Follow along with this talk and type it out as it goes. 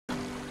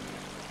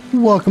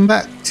Welcome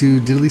back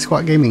to Diddly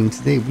Squat Gaming.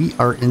 Today we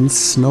are in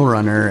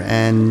SnowRunner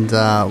and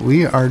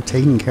we are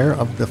taking care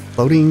of the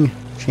floating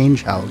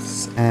change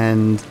house.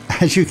 And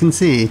as you can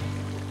see,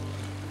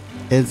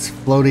 it's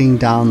floating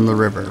down the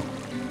river.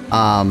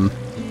 That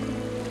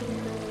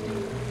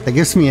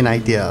gives me an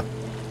idea.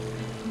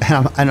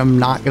 And I'm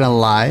not gonna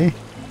lie.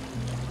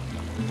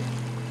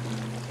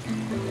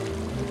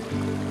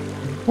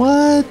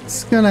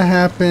 What's gonna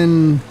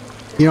happen?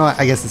 You know what?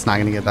 I guess it's not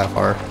gonna get that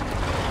far.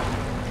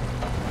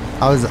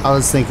 I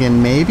was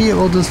thinking maybe it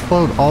will just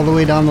float all the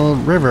way down the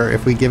river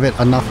if we give it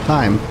enough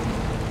time.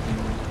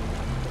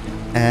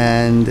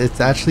 And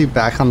it's actually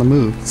back on the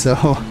move, so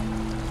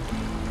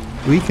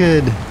we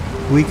could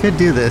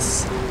do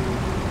this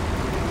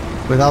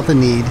without the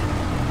need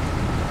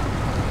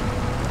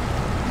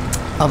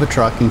of a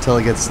truck until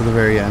it gets to the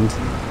very end.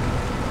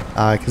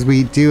 Because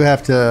we do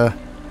have to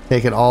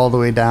take it all the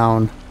way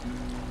down.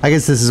 I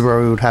guess this is where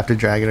we would have to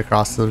drag it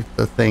across the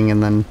thing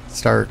and then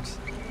start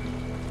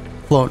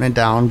floating it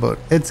down, but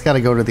it's got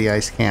to go to the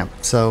ice camp.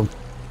 So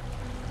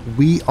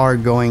we are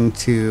going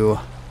to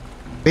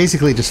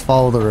basically just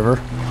follow the river,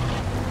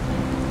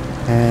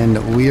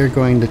 and we are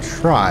going to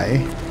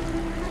try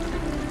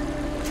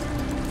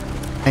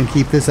and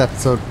keep this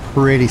episode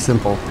pretty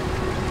simple.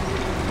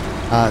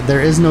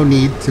 There is no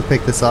need to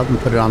pick this up and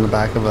put it on the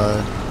back of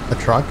a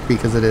truck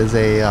because it is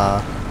a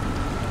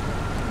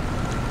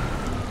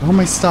oh,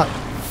 my stuck.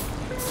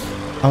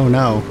 Oh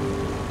no,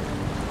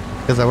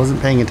 because I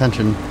wasn't paying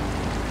attention.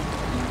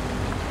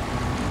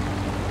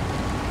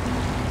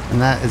 And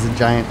that is a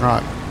giant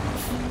rock.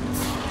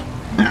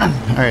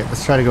 Alright,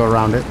 let's try to go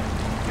around it.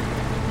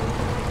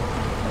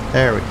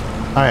 There we go.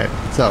 Alright,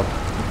 so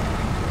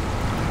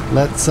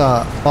let's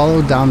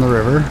follow down the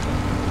river.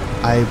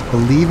 I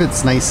believe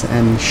it's nice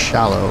and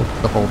shallow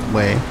the whole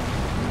way.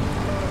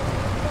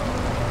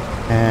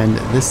 And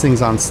this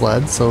thing's on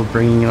sled, so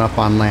bringing it up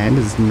on land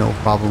is no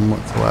problem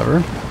whatsoever.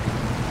 In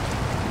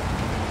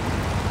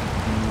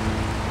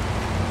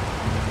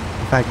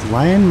fact,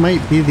 lion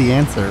might be the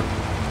answer.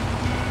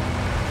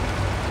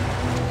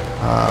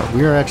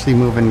 We are actually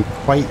moving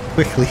quite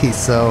quickly,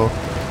 so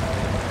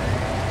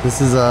this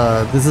is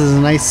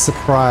a nice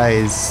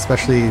surprise,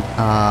 especially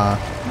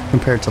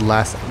compared to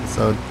last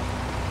episode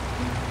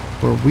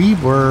where we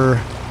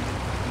were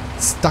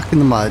stuck in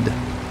the mud.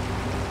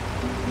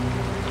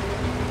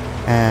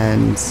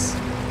 And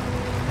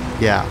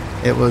yeah,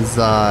 it was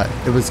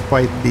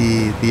quite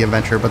the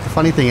adventure. But the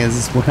funny thing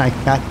is when I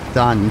got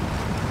done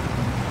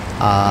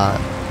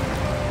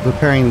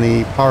repairing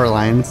the power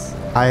lines,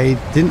 I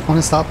didn't want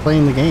to stop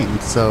playing the game.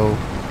 So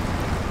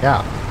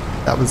yeah,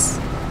 that was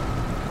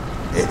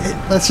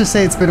let's just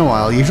say it's been a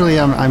while. Usually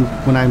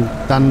when I'm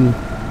done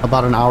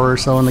about an hour or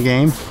so in the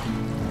game,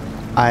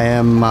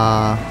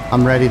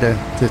 I'm ready to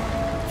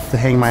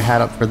hang my hat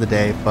up for the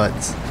day. But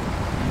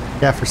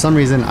yeah, for some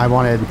reason I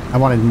wanted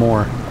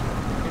more.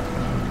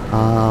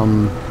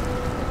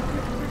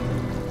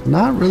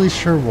 Not really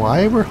sure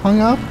why we're hung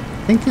up.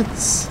 I think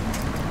it's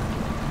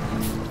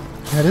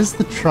that is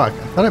the truck.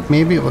 I thought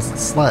maybe it was the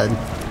sled.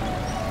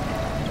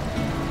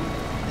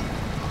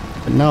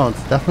 But no,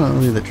 it's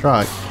definitely the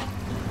truck.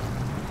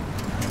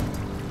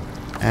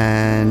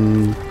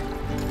 And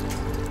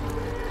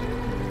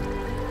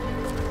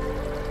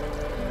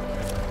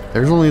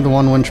there's only the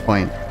one winch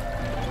point.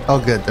 Oh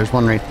good, there's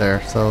one right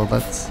there. So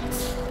let's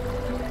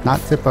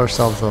not tip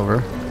ourselves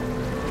over.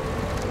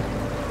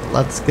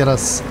 Let's get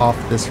us off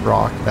this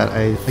rock that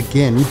I,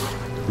 again,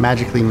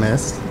 magically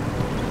missed.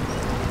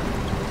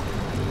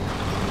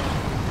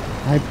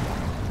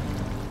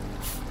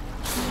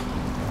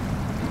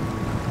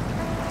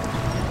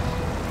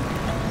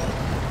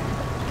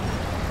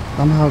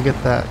 Somehow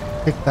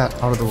pick that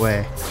out of the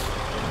way.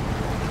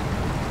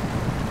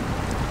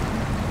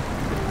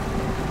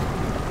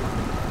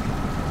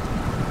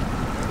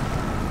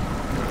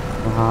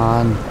 Come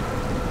on.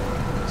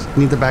 Just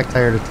need the back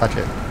tire to touch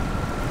it.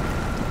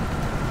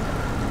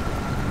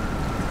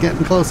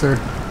 Getting closer.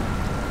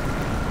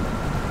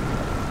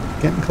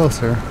 Getting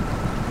closer.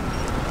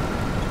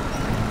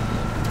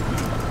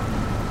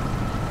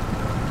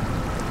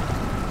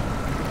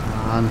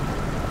 Come on.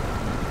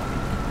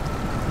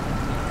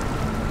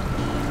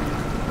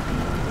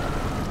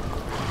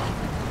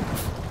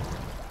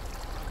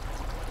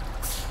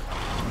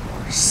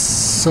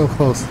 So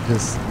close to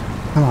just,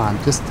 come on,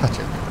 just touch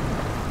it.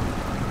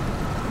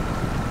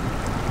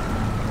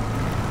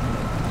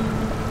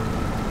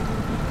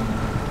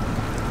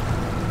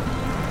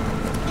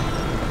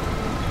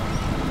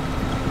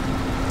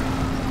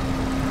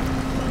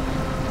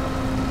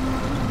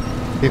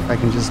 See if I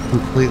can just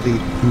completely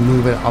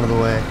move it out of the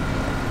way.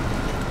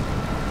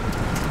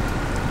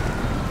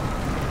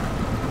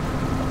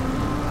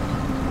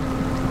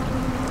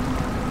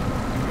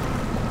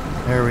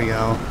 There we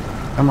go.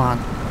 Come on.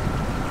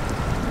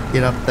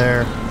 Get up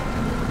there.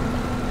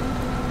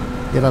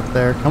 Get up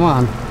there. Come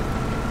on.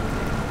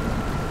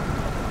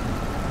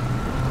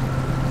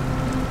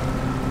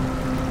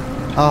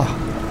 Oh.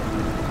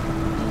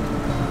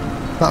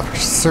 Thought for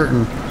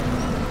certain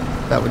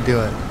that would do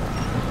it.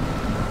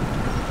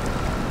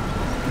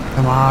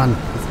 Come on,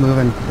 it's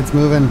moving, it's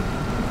moving.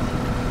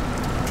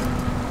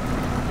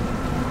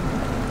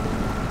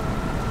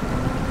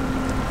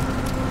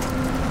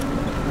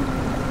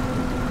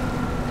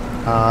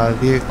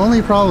 The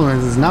only problem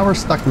is now we're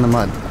stuck in the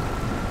mud.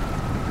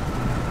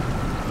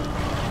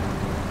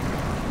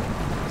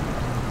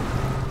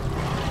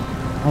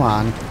 Come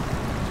on.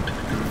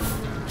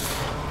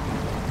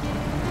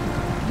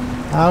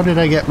 How did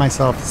I get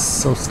myself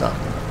so stuck?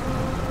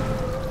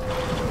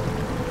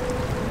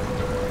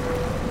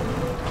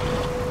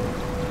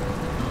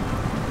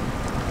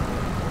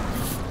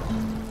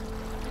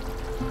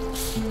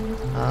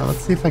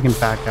 Let's see if I can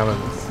back out of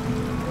this.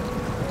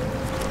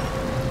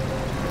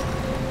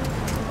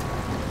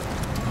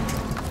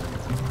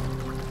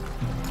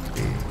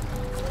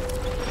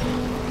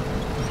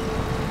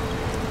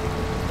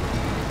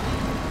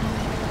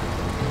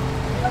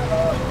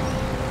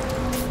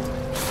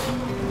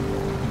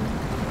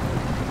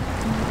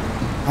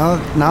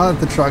 Now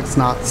that the truck's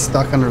not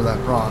stuck under that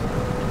rock.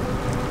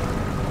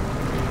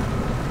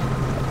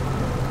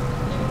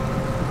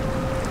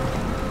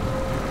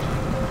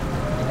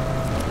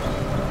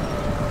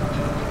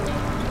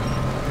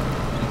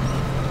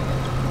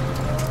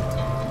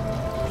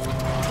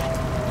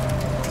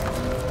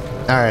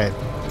 Alright.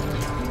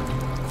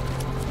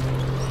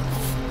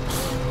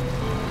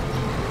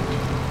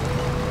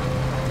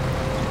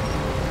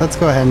 Let's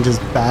go ahead and just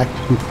back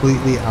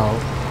completely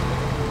out.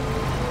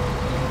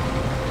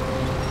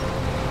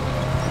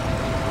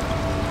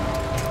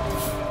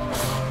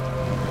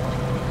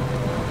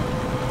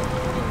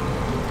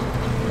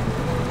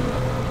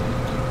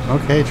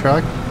 Okay,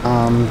 truck.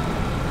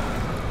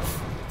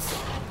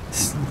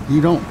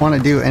 You don't want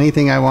to do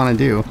anything I want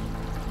to do.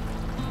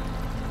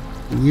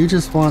 You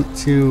just want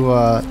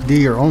to do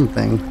your own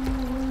thing.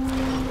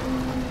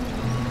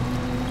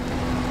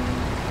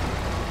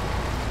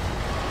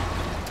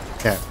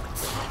 Okay.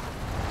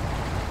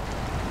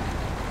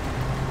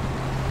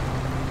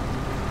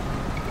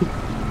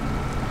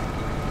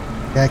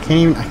 Yeah, I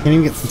can't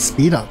even get some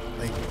speed up.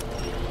 Like,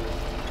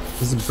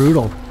 this is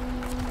brutal.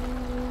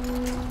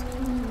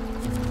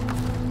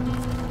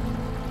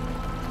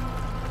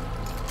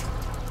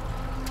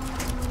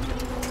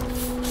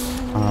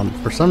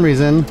 For some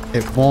reason,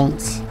 it won't.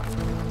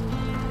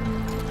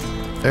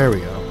 There we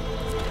go.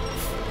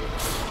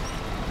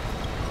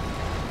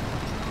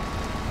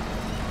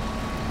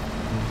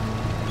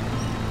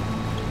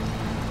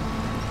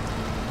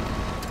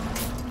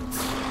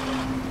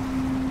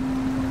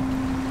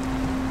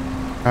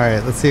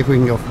 Alright, let's see if we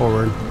can go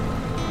forward.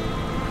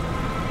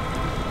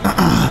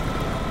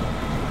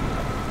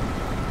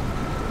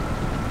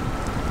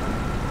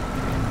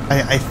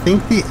 I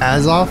think the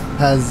Azov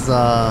has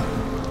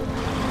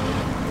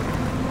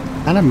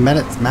kind of met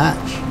its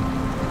match.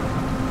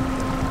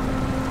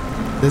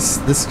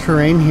 This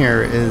terrain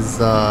here is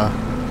a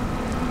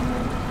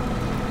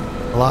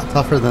lot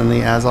tougher than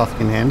the Azov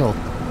can handle.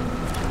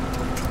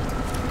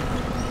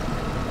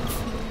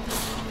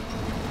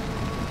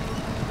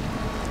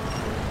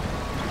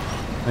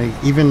 Like,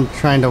 even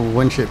trying to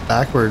winch it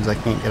backwards, I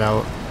can't get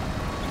out.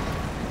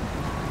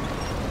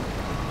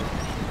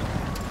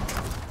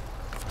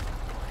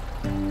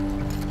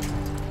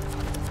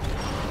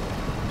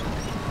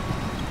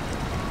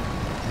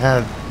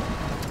 Yeah,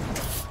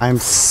 I'm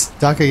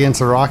stuck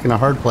against a rock in a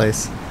hard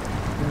place.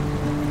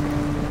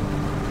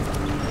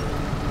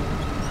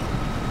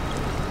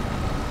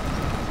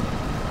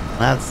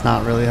 That's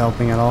not really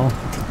helping at all.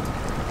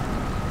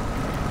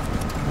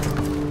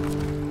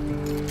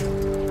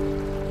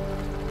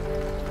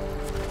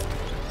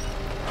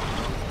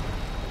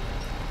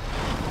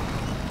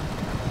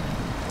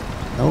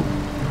 Nope.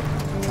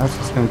 That's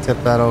just going to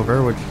tip that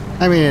over, which,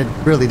 I mean, it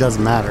really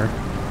doesn't matter.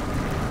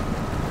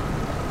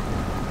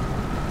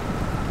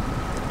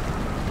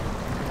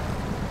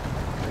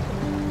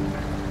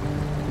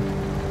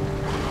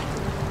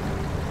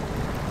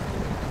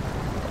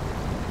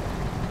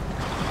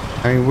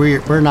 I mean,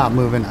 we're not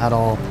moving at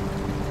all.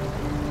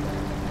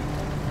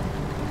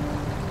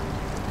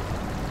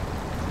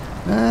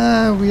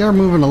 We are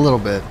moving a little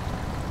bit.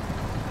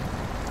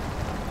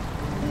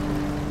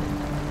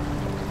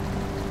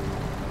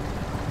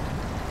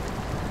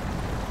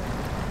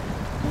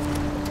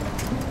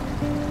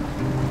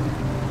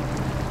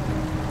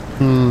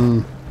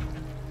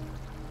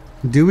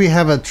 Do we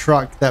have a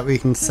truck that we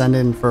can send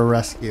in for a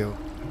rescue?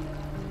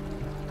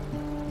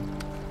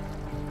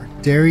 Our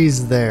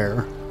dairy's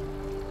there.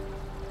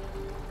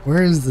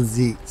 Where is the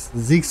Zeke's? The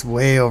Zeke's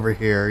way over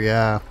here,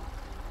 yeah.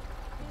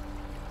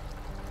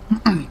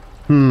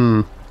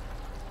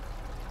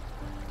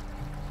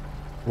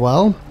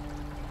 Well,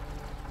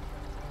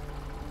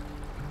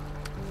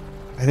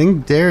 I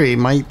think dairy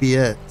might be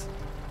it.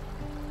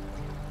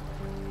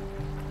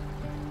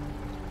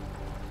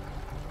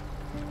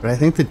 But I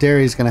think the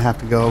dairy is going to have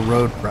to go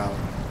road route.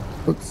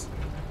 Oops.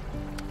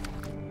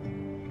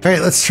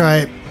 Alright, let's try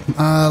it.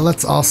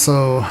 Let's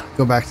also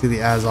go back to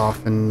the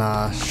Azov and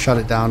shut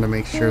it down to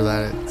make sure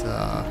that it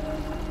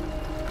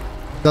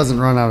doesn't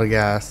run out of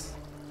gas.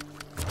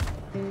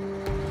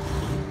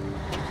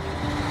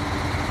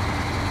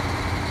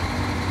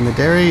 In the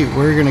dairy,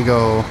 we're gonna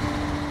go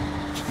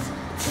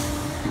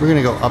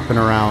up and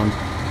around.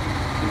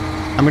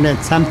 I'm gonna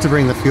attempt to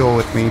bring the fuel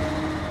with me.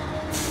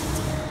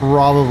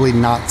 Probably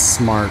not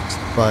smart,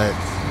 but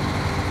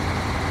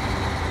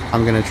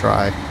I'm gonna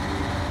try.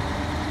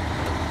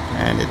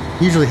 And it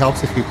usually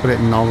helps if you put it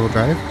in all-wheel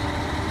drive.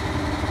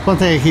 One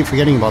thing I keep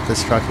forgetting about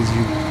this truck is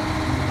you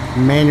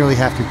manually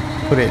have to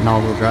put it in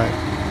all-wheel drive.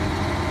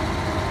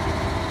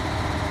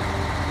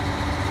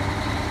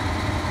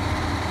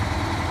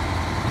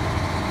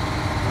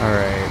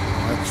 Alright,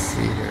 let's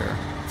see here.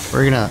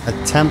 We're gonna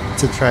attempt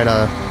to try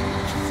to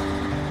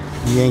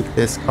yank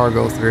this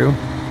cargo through.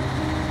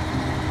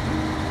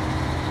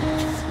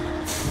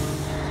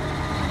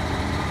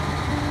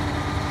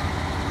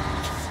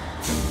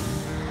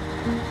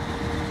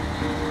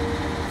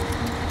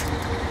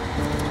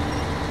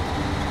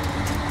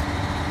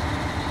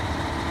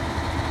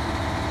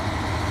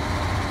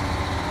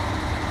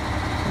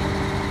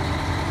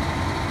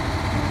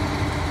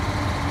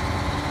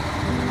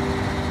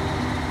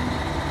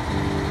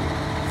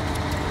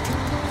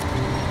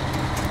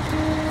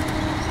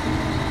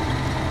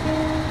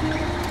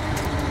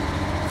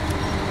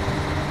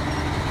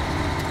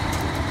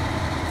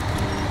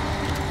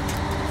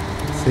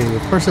 See,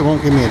 of course it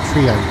won't give me a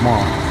tree I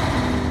want.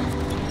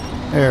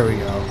 There we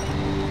go.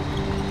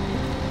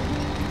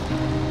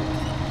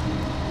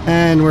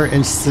 And we're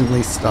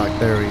instantly stuck.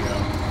 There we go.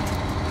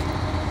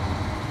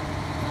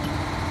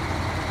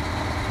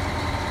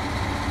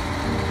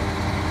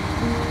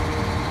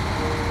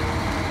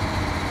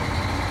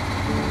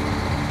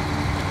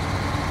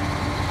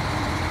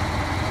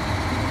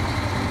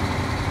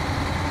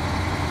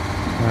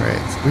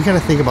 Alright, so we gotta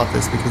think about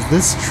this because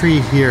this tree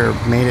here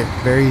made it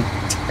very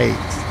tight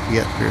to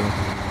get through.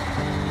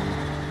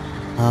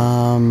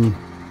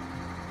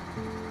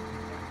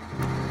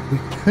 We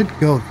could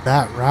go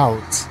that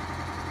route.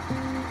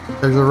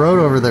 There's a road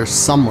over there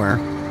somewhere.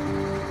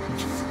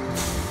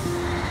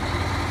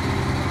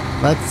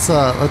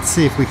 Let's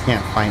see if we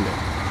can't find it.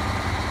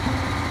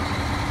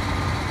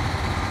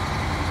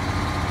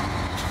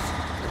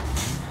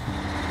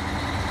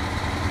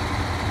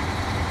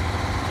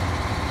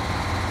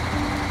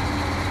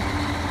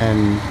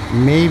 And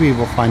maybe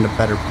we'll find a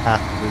better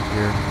path through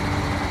here.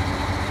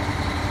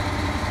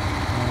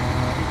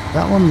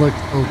 That one looked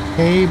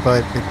okay,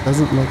 but it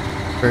doesn't look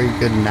very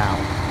good now.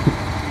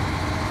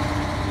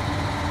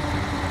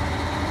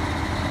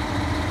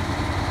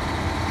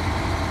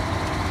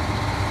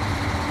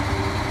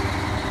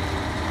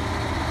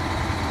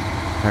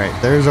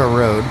 Alright, there's our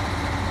road.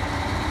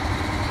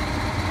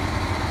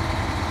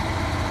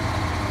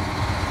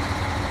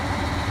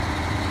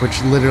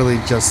 Which literally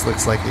just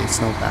looks like a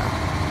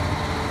snowpath.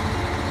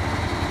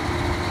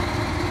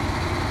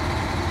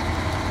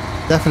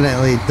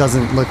 Definitely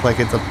doesn't look like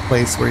it's a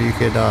place where you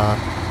could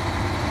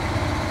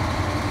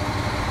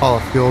haul a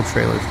fuel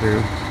trailer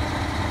through.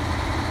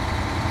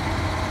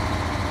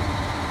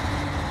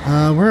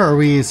 Where are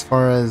we as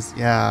far as,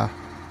 yeah.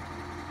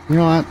 You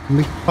know what?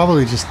 We could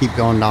probably just keep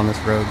going down this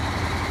road.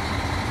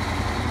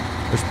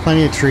 There's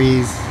plenty of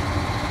trees.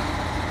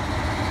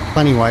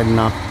 Plenty wide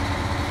enough.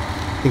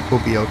 I think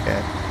we'll be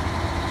okay.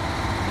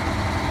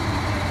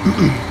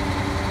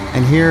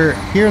 And here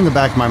in the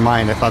back of my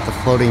mind, I thought the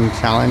floating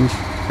challenge,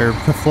 or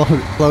the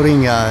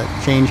floating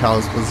change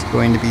house was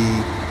going to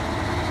be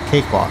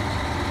cakewalk.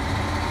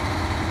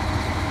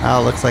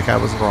 Oh, looks like I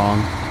was wrong.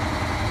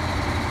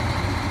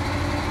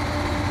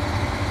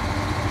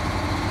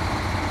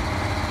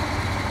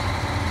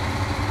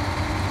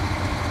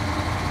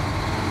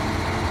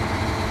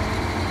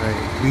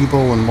 Right,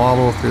 weeble and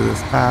wobble through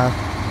this path.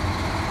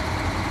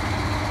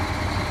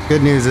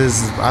 Good news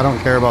is I don't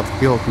care about the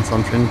fuel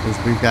consumption because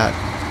we've got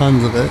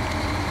tons of it.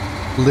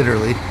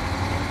 Literally.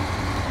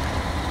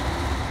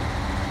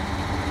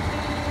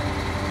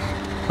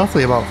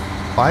 Roughly about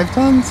 5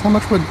 tons? How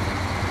much would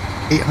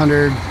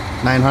 800,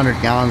 900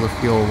 gallons of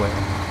fuel weigh?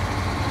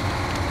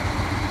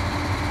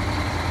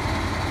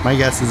 My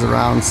guess is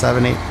around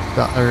 $7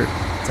 or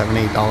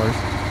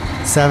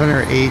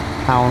 8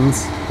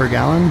 pounds per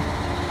gallon.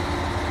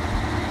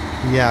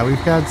 Yeah,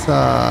 we've got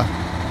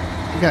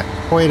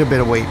quite a bit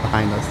of weight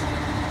behind us.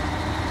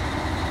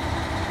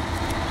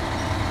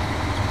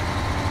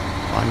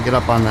 Come on, get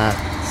up on that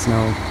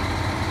snow.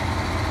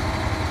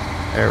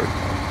 There we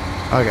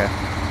go. Okay.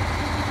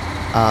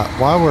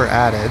 While we're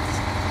at it,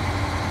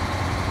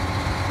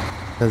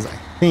 because I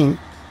think,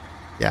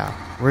 yeah,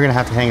 we're gonna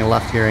have to hang a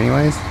left here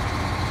anyways.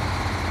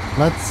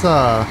 Let's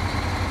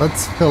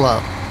fill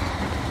up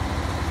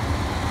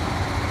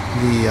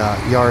the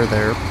yard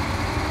there.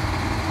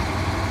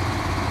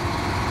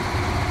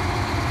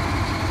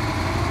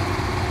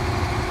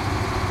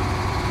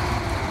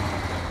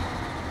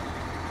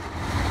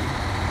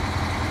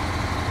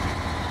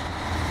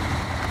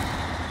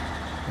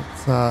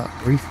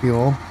 Let's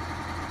refuel.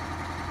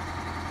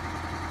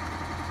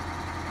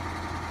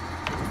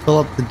 Fill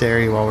up the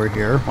dairy while we're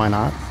here. Why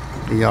not?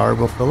 The yard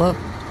will fill up.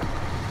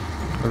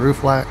 The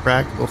roof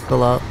rack will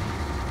fill up.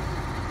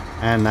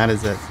 And that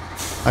is it.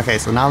 Okay,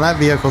 so now that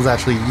vehicle is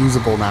actually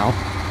usable now.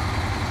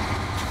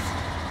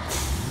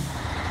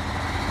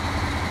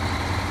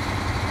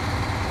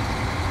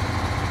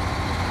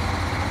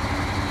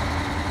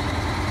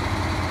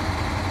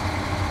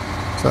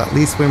 So at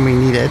least when we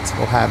need it,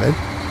 we'll have it.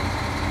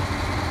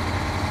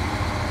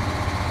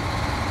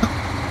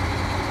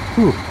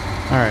 Whew.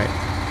 Alright.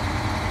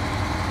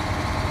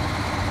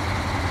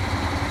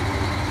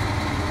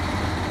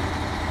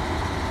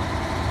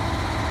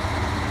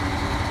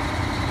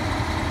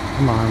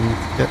 Come on,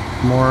 let's get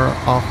more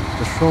off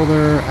the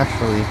shoulder.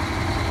 Actually,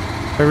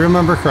 if I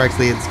remember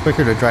correctly, it's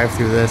quicker to drive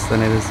through this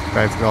than it is to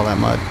drive through all that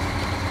mud.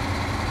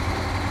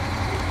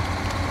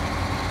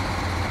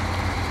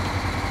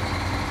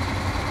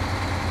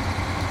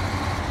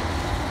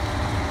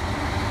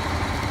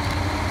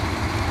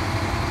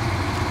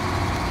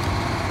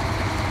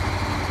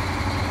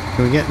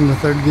 Can we get into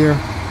third gear?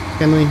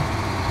 Can we?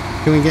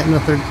 Can we get into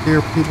third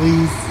gear,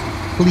 please?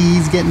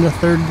 Please get into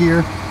third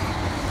gear.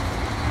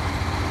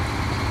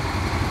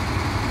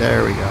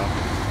 There we go.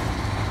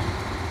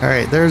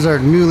 Alright, there's our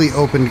newly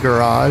opened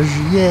garage.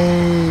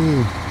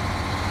 Yay!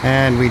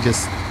 And we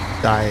just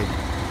died.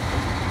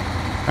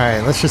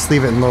 Alright, let's just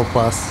leave it in low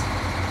plus.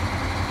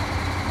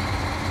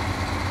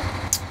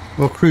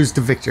 We'll cruise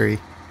to victory.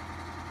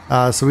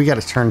 So we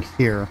gotta turn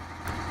here.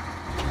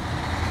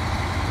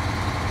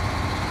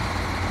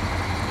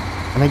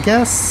 And I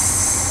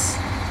guess...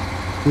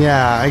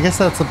 yeah, I guess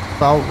that's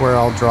about where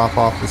I'll drop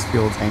off this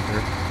fuel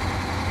tanker.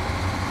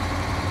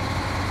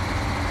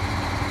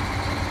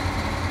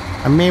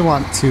 I may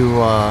want to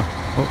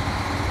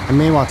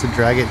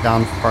drag it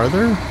down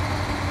farther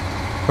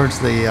towards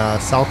the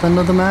south end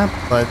of the map,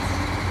 but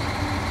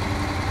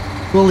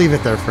we'll leave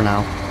it there for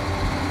now.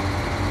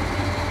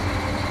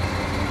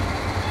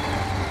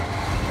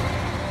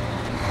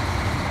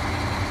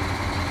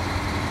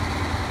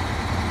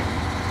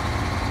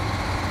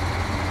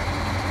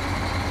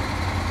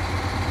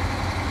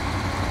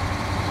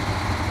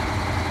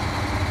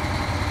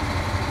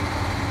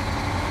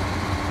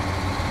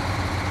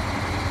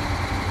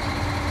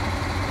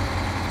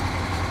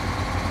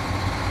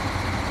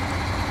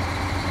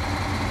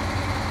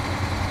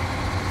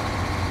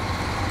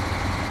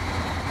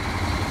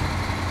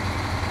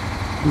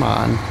 Come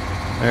on.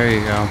 There you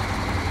go.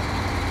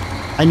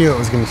 I knew it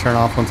was going to turn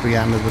off once we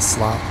got into this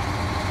slot.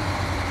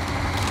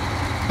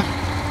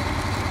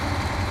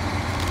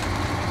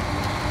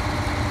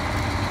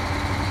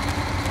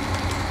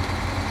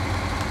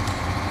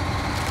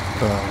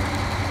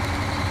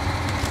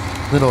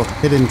 Little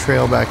hidden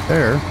trail back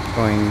there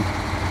going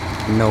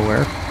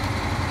nowhere.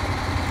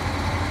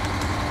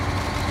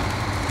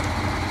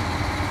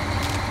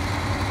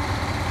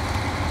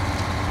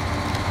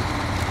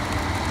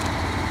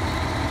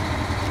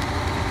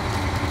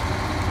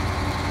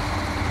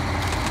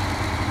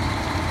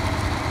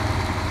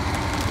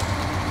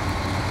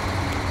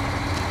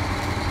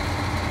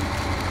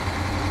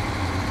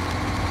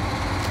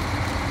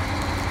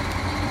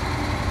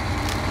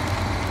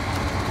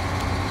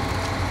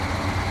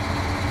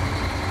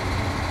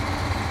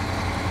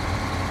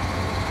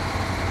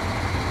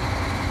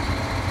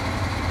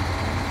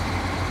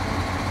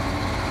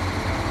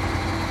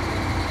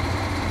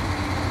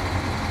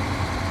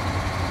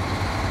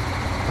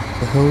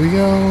 Here we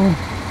go.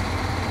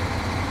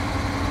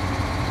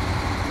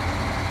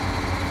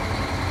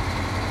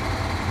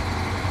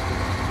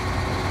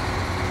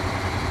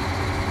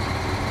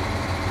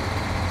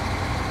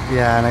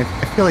 Yeah, and I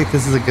feel like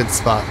this is a good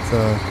spot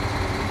to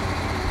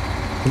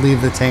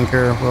leave the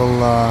tanker. We'll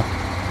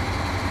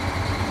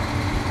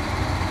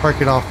park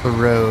it off the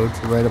road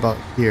to right about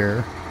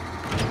here.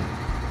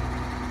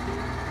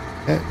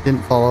 Okay, it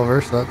didn't fall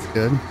over, so that's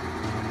good.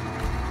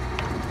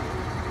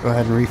 Go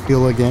ahead and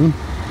refuel again.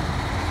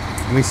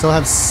 And we still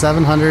have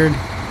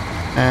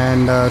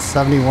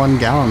 771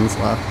 gallons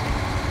left.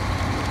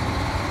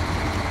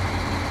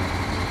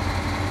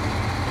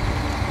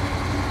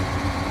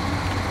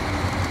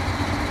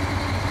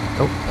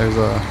 Oh,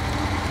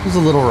 there's a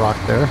little rock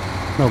there.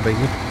 No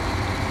biggie.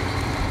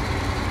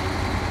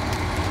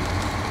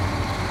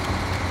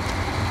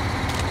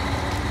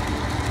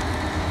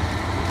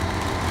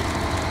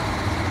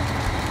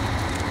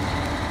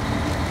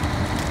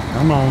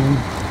 Come on.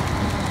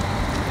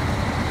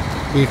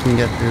 You can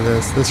get through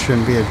this. This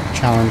shouldn't be a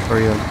challenge for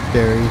you,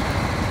 Barry.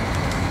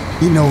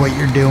 You know what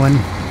you're doing.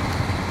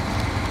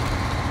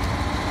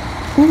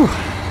 Whew.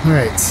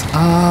 Alright.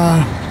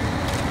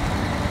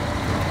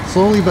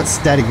 Slowly but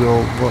steady,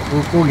 we'll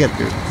get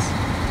through this.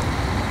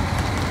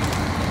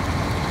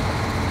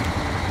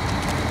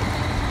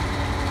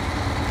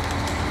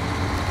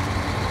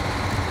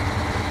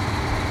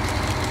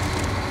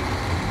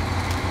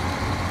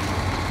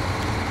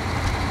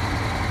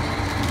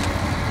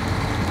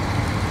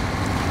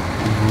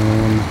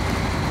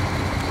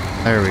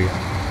 There we go.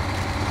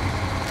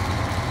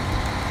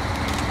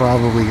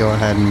 Probably go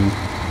ahead and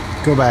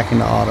go back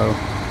into auto.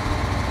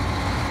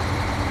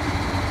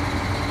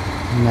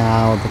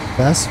 Now, the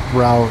best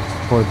route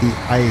for the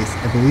ice,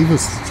 I believe,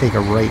 was to take a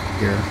right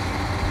here.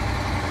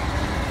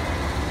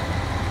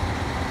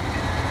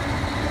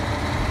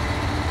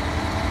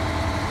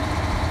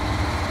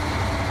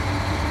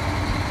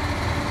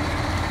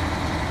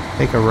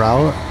 Take a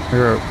route,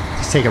 or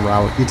just take a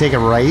route. You take a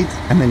right,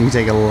 and then you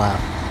take a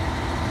left.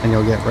 And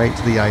you'll get right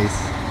to the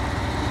ice.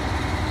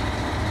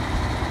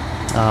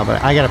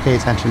 But I gotta pay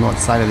attention to what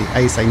side of the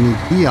ice I need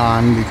to be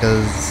on,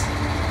 because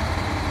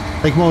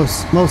like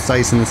most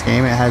ice in this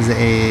game, it has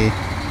a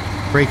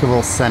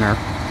breakable center.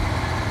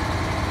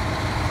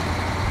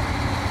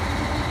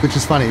 Which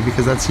is funny,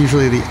 because that's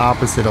usually the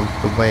opposite of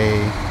the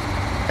way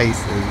ice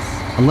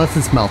is, unless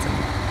it's melting.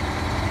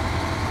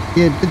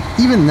 Yeah, but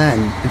even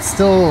then, it's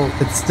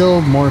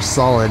still more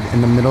solid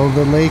in the middle of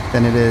the lake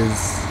than it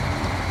is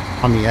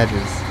on the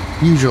edges,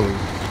 usually.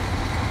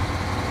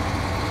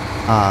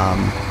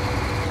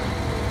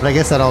 But I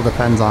guess that all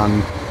depends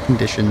on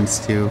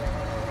conditions too.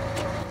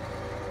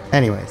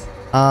 Anyways,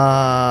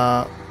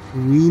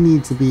 we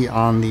need to be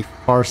on the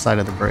far side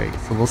of the break,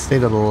 so we'll stay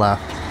to the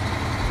left.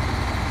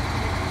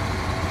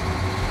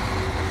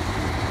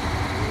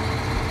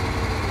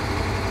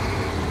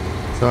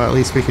 So at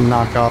least we can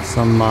knock off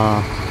some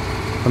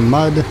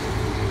mud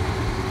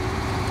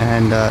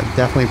and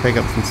definitely pick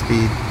up some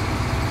speed.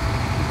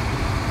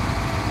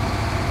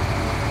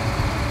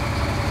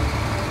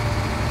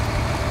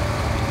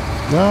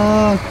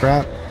 Oh,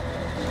 crap.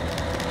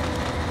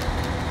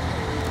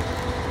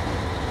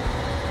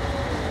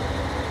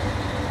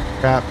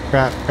 Crap,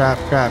 crap, crap,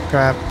 crap,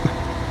 crap.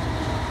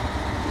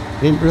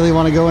 Didn't really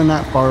want to go in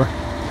that far.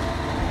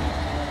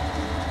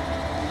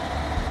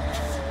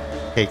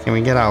 Okay, can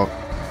we get out?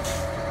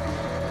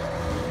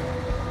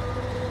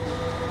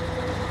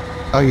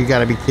 Oh, you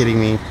gotta be kidding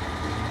me.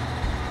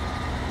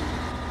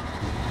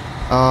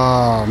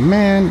 Oh,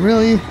 man,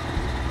 really?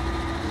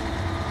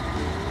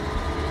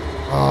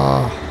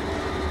 Oh,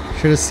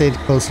 should have stayed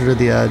closer to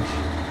the edge.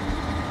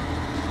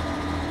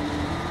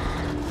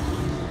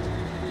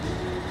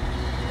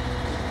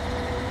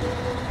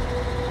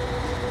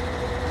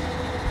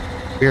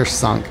 We're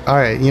sunk.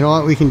 Alright, you know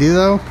what we can do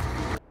though?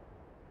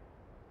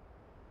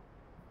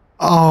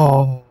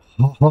 Oh,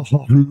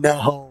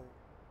 no.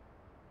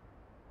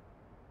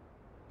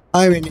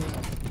 I mean,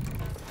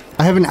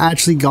 I haven't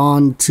actually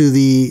gone to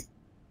the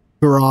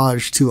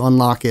garage to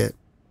unlock it.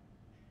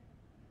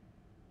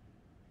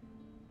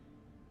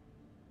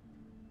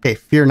 Okay,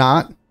 fear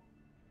not.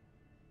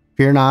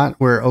 Fear not,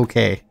 we're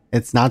okay.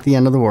 It's not the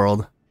end of the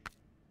world.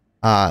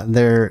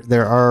 There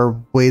are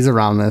ways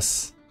around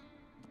this,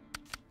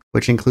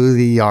 which include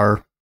the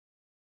Yar.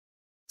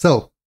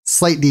 So,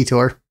 slight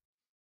detour.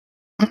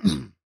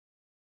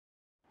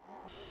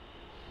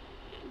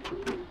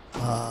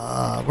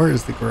 Where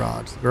is the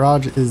garage? The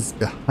garage is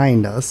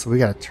behind us, so we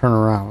gotta turn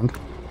around.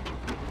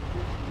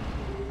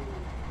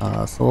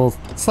 So we'll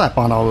slap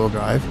on all-wheel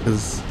drive,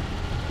 because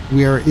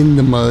we are in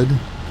the mud.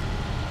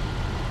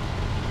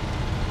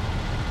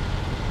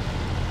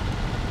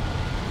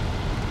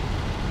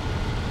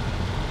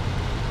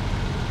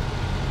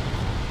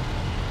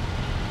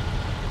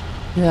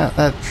 Yeah,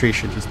 that tree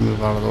should just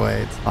move out of the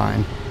way, it's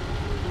fine.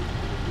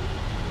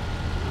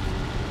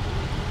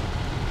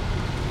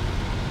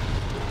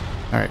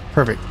 Alright,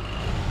 perfect.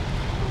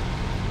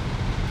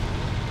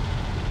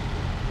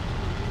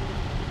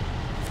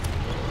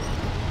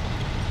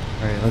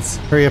 Alright, let's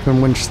hurry up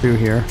and winch through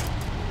here.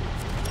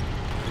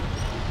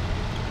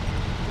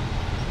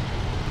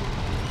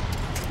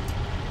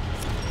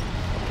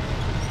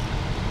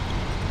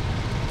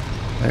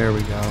 There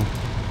we go.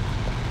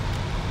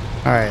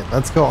 Alright,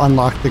 let's go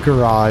unlock the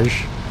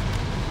garage.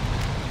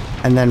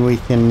 And then we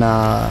can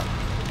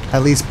at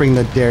least bring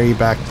the dairy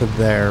back to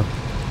there.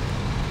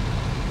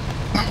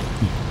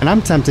 And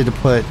I'm tempted to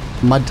put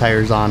mud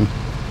tires on.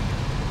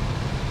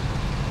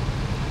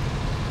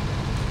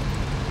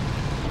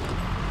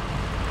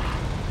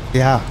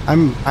 Yeah,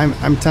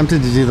 I'm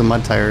tempted to do the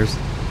mud tires.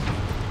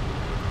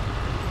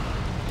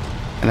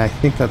 And I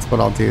think that's what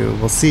I'll do.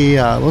 We'll see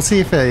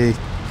if they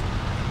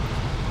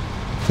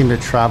seem to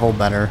travel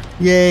better.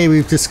 Yay,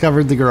 we've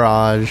discovered the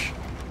garage.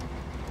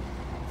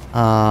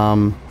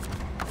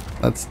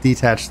 Let's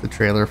detach the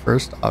trailer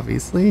first,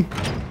 obviously.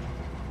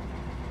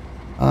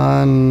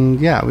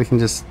 Yeah, we can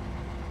just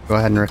go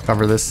ahead and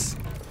recover this.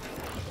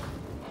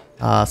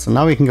 So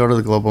now we can go to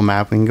the global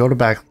map. We can go to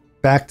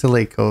back to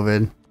Lake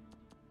COVID.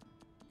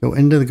 Go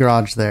into the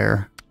garage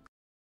there.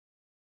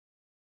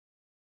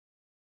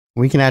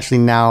 We can actually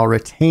now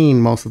retain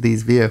most of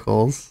these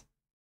vehicles.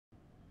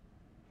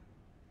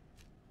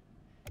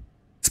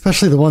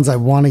 Especially the ones I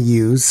want to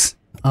use.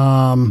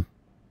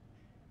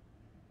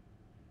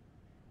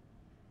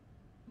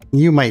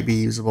 You might be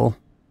usable.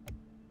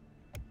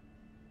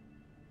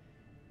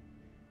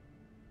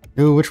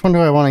 Ooh, which one do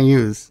I want to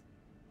use?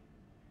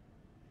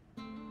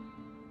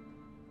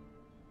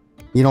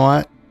 You know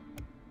what?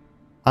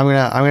 I'm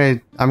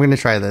gonna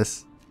try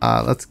this.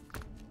 Let's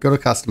go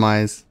to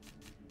customize.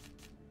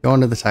 Go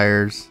into the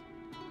tires.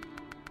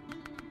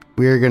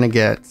 We're gonna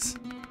get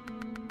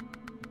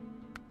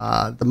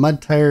the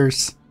mud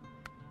tires.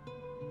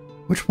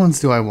 Which ones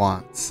do I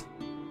want?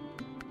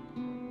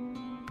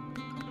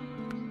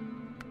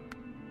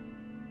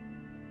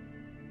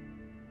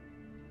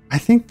 I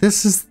think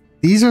these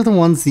are the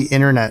ones the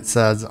internet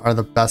says are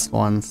the best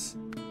ones.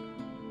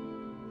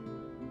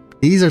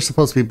 These are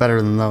supposed to be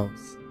better than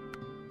those.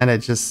 And it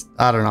just,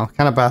 I don't know,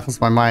 kind of baffles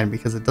my mind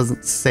because it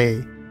doesn't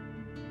say.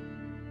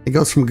 It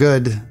goes from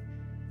good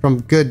from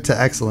good to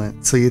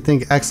excellent. So you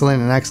think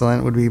excellent and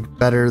excellent would be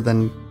better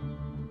than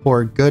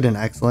poor, good, and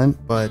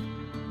excellent, but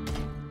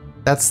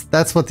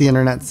that's what the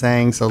internet's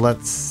saying, so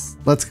let's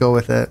go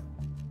with it.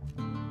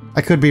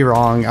 I could be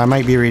wrong. I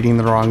might be reading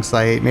the wrong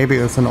site. Maybe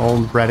it was an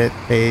old Reddit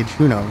page.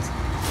 Who knows?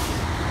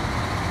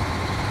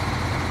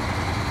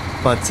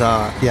 But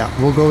yeah,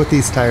 we'll go with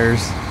these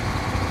tires.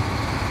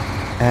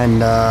 And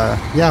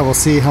yeah, we'll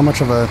see how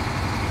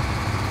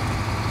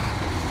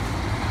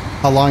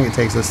long it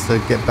takes us to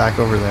get back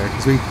over there,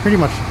 because we pretty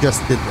much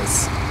just did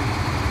this.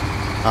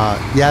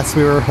 Yes,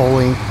 we were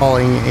hauling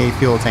a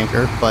fuel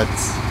tanker, but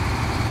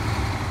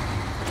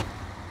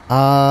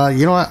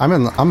you know what?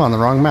 I'm on the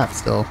wrong map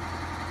still.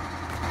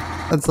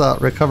 Let's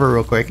recover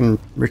real quick and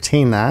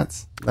retain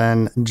that,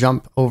 then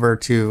jump over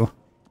to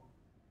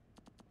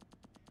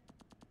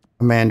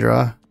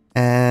Amandra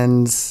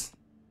and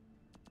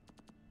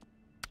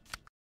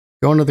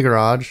go into the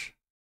garage,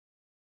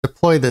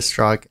 deploy this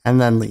truck,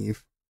 and then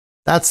leave.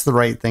 That's the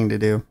right thing to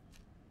do.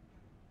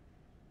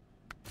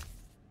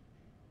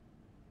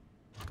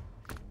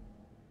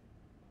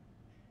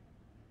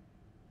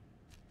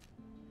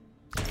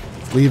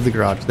 Let's leave the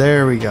garage.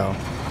 There we go.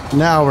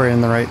 Now we're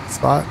in the right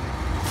spot.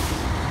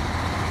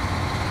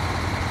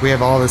 We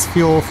have all this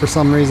fuel for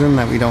some reason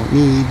that we don't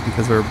need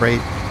because we're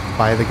right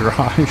by the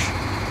garage.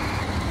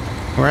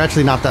 We're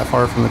actually not that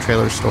far from the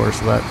trailer store,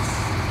 so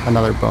that's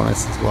another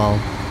bonus as well.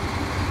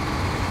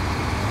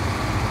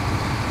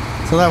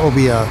 So that will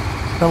be a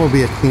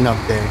cleanup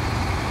day.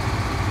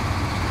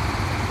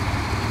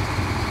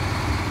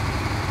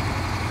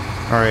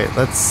 All right,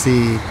 let's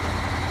see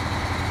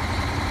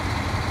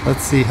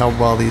how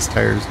well these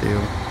tires do.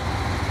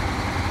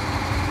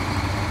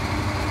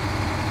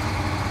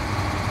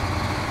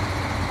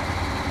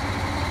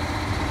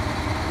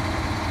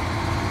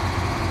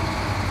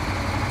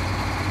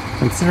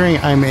 Considering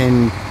I'm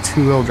in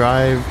two-wheel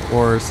drive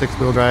or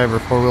six-wheel drive or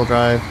four-wheel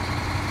drive,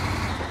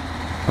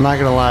 I'm not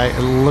gonna lie, it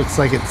looks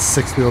like it's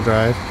six-wheel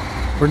drive.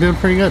 We're doing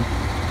pretty good.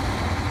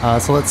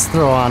 So let's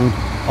throw on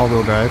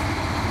all-wheel drive.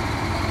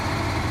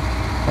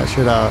 That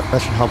should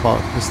help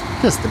out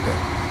just a bit.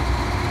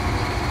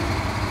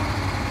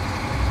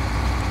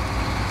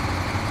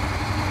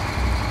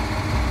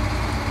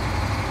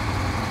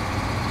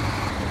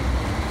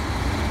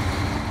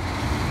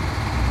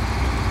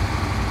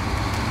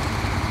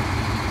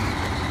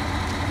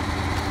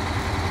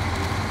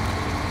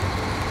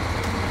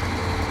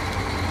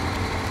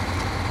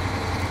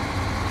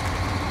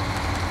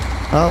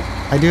 Well,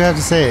 I do have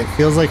to say, it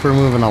feels like we're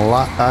moving a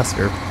lot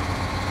faster.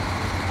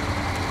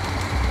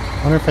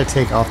 I wonder if I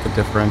take off the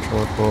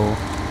differential, it will...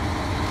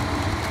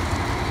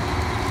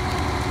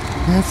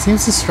 Yeah, it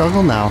seems to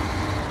struggle now.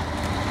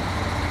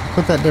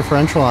 Put that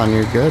differential on,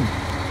 you're good.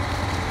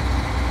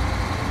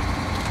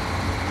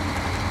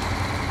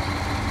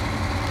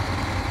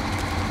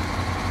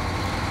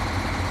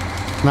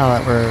 Now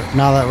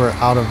that we're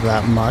out of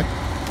that muck,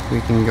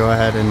 we can go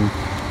ahead and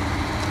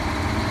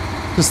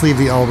just leave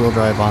the all-wheel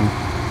drive on.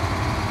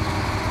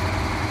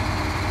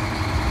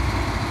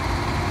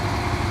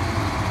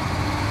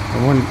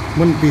 I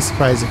wouldn't be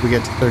surprised if we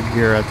get to third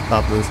gear at the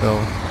top of this hill.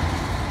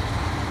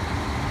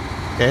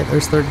 Okay,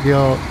 there's third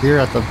gear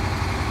at the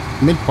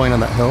midpoint of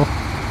that hill.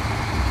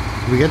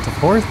 Did we get to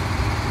fourth?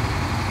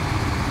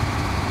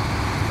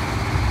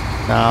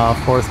 No,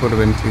 fourth would have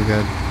been too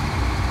good.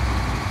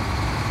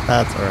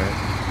 That's alright.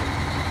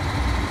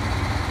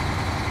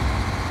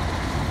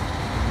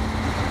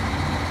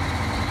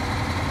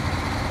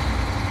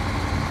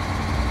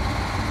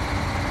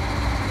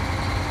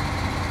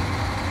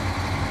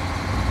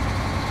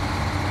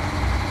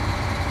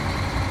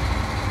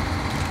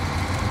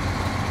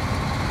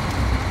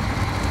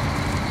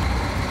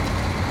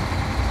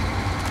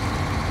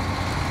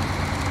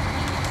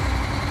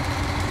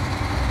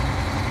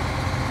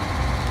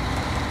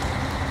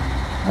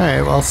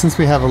 Alright, well, since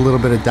we have a little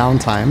bit of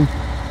downtime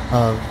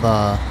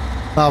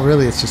well,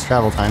 really it's just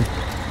travel time,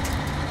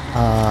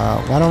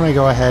 why don't I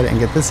go ahead and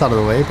get this out of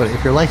the way. But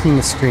if you're liking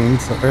the stream,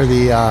 or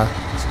the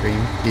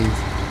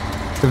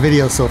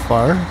video so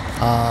far,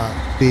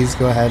 please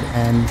go ahead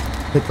and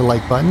hit the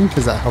like button,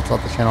 because that helps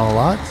out the channel a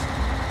lot.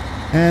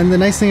 And the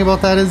nice thing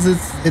about that is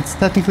it's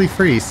technically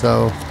free,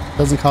 so it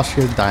doesn't cost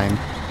you a dime.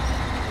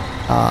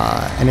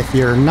 And if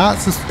you're not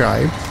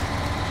subscribed,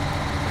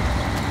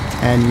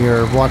 and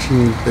you're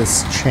watching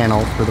this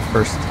channel for the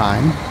first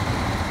time,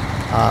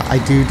 I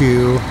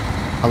do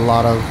a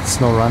lot of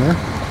SnowRunner.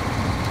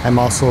 I'm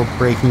also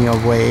breaking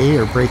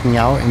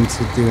out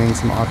into doing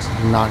some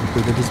Oxygen Not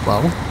Included as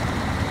well.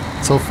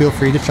 So feel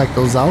free to check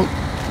those out.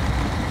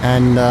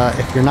 And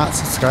if you're not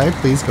subscribed,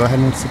 please go ahead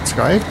and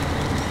subscribe,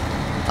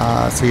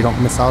 so you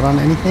don't miss out on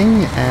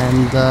anything.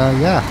 And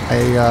yeah,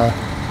 I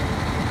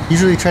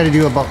usually try to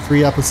do about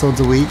 3 episodes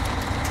a week.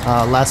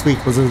 Last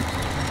week was a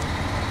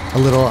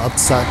little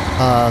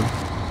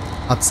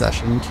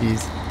obsession,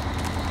 jeez.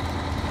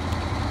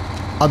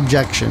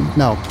 Objection.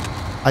 No,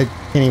 I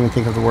can't even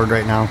think of the word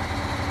right now.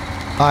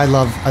 I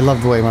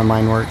love the way my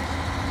mind works.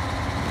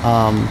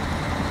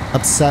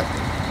 Upset.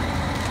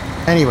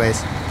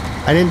 Anyways,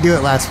 I didn't do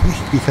it last week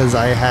because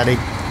I had a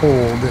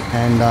cold,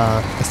 and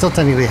I still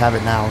technically have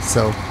it now,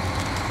 so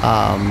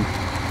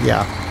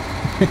yeah.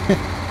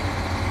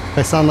 If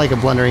I sound like a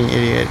blundering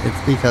idiot,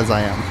 it's because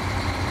I am.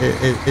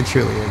 It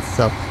truly is.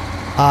 So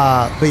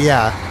but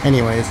yeah,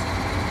 anyways,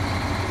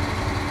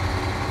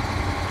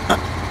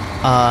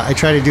 I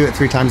try to do it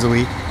 3 times a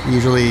week,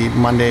 usually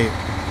Monday,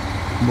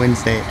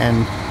 Wednesday,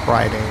 and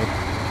Friday,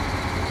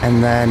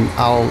 and then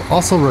I'll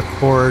also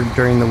record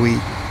during the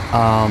week,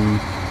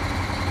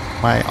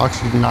 my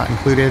oxygen not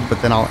included,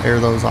 but then I'll air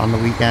those on the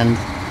weekend,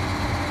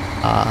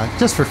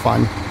 just for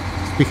fun,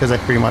 just because I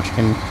pretty much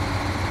can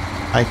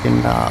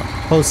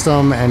post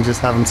them and just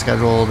have them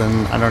scheduled,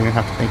 and I don't even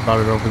have to think about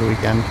it over the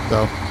weekend.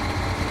 So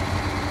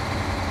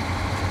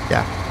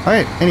yeah. All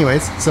right,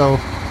 anyways, so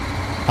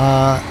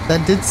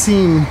that did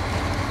seem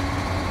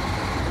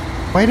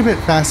quite a bit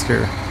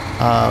faster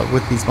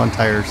with these mud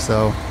tires,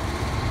 so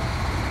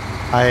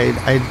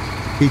I'd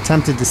be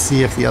tempted to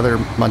see if the other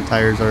mud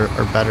tires are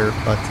better,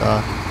 but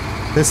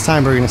this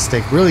time we're going to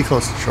stick really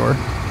close to shore.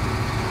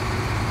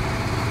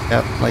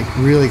 Yep, like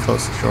really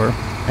close to shore.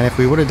 And if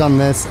we would have done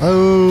this,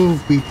 oh,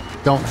 we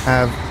don't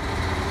have,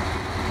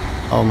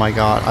 oh my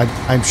god,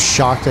 I'm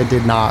shocked I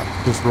did not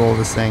just roll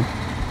this thing.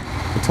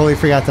 I totally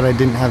forgot that I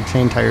didn't have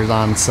chain tires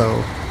on,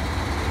 so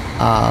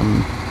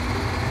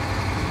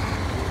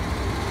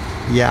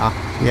yeah.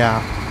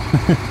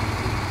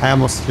 I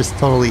almost just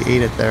totally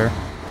ate it there.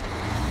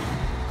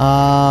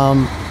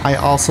 I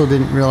also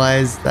didn't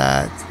realize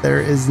that there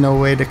is no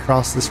way to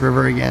cross this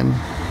river again.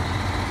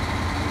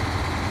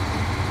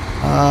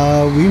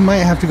 We might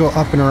have to go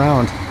up and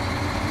around,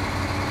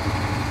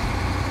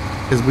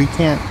 because we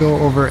can't go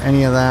over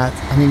any of that.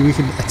 I mean, we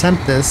could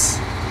attempt this.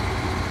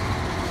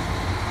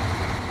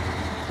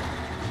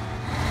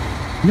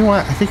 You know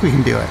what? I think we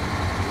can do it.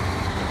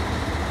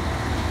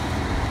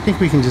 I think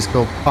we can just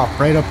go pop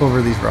right up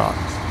over these rocks.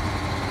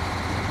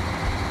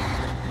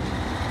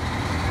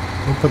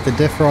 We'll put the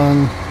diff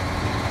on.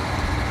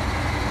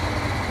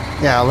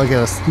 Yeah, look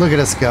at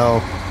us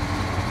go.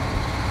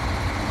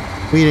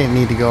 We didn't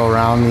need to go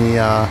around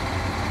the,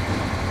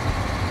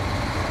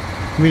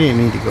 we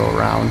didn't need to go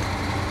around.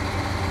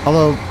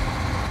 Although,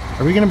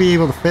 are we going to be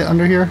able to fit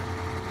under here?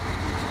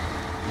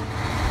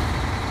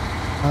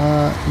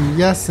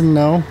 Yes and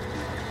no.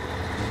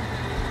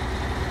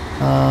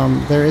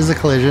 There is a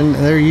collision.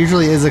 There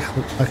usually is a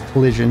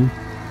collision,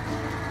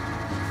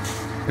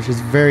 which is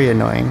very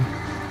annoying.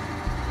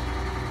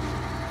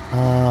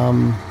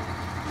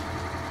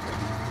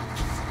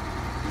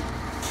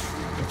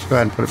 Let's go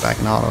ahead and put it back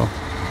in auto.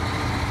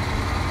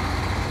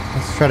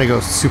 Let's try to go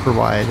super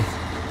wide.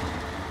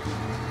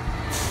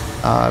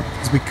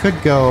 Because we could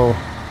go...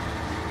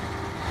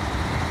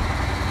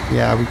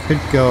 Yeah, we could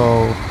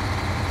go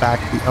back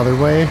the other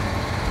way.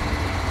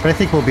 But I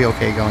think we'll be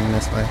okay going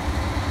this way.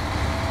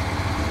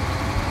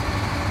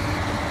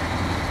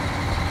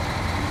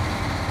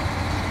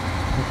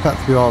 We'll cut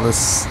through all the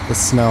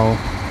snow.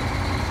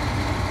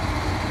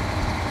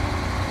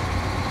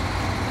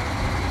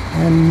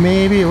 And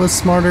maybe it was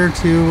smarter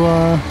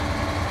to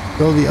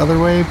go the other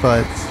way,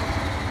 but...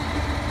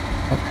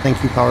 Oh,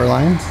 thank you, power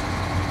lines.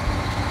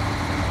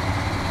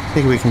 I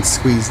think we can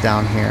squeeze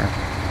down here.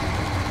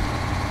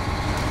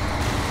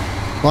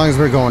 As long as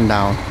we're going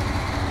down.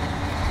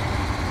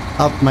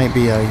 Up might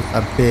be a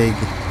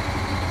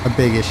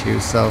big issue,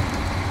 so...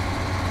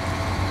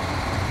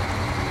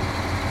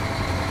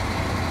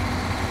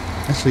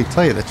 Actually, to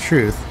tell you the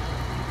truth,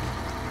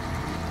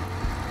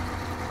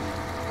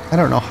 I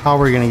don't know how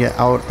we're gonna get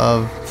out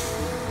of...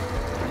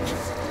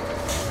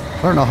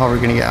 I don't know how we're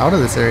gonna get out of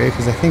this area,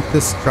 because I think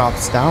this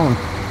drops down.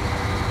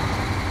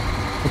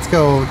 Let's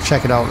go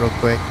check it out real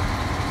quick.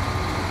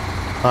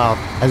 Wow,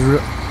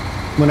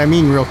 when I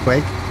mean real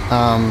quick,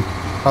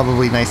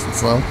 probably nice and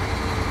slow.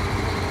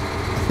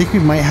 I think we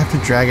might have to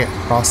drag it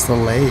across the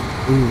lake.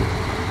 Ooh.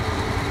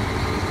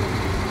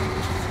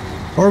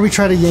 Or we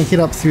try to yank it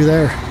up through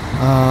there.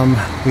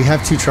 We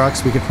have 2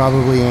 trucks, we could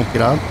probably yank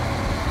it up.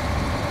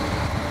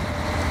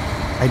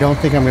 I don't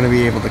think I'm going to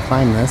be able to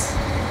climb this.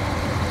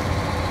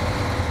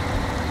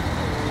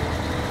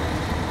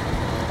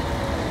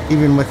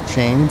 Even with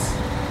chains.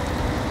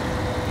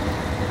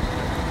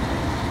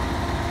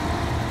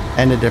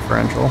 And a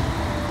differential.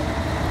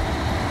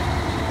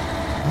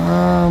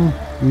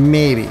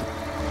 Maybe.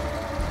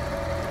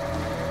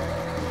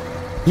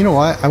 You know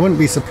what? I wouldn't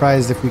be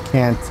surprised if we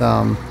can't,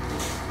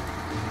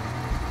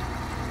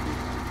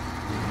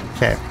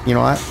 Okay, you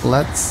know what?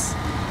 Let's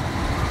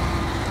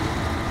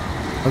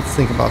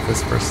think about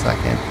this for a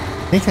second.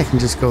 I think I can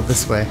just go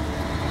this way.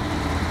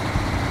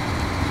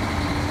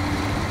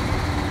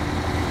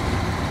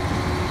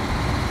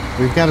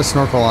 We've got a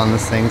snorkel on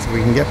this thing, so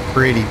we can get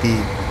pretty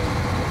deep.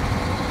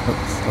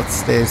 Let's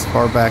stay as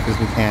far back as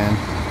we can.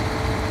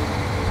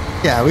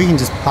 Yeah, we can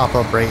just pop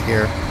up right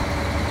here.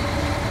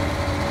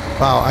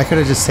 Wow, I could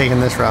have just taken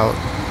this route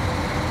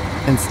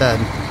instead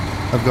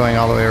of going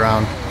all the way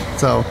around.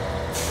 So,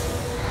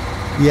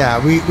 yeah,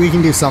 we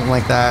can do something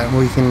like that.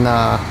 We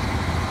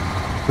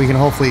can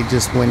hopefully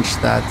just winch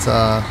that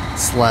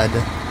sled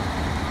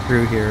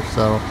through here,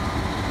 so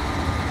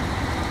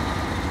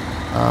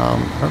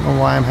I don't know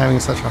why I'm having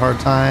such a hard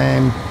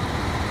time.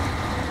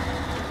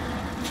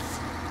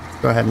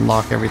 Let's go ahead and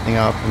lock everything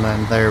up, and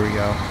then there we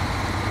go.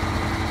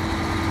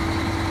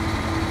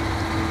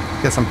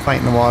 Guess I'm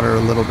fighting the water a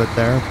little bit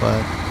there,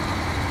 but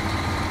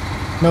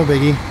no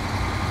biggie.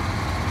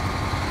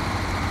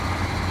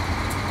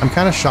 I'm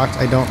kind of shocked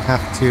I don't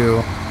have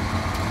to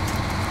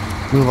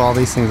move all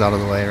these things out of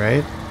the way,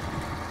 right?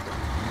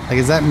 Like,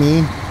 is that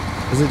me?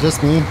 Is it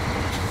just me?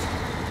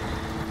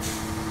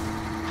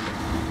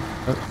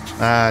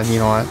 You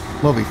know what?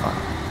 We'll be fine.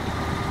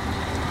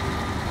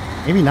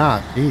 Maybe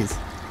not. Jeez.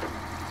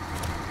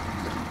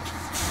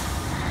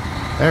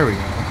 There we go.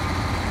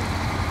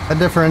 That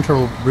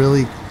differential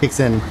really kicks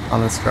in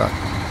on this truck.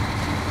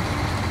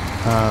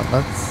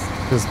 Let's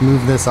just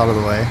move this out of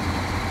the way.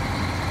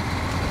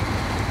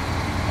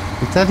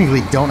 We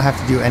technically don't have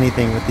to do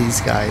anything with these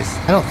guys.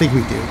 I don't think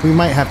we do. We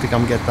might have to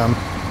come get them.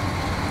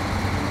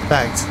 In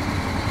fact,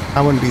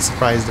 I wouldn't be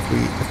surprised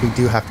if we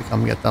do have to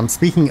come get them.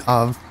 Speaking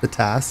of the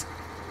task,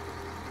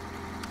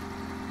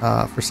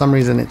 for some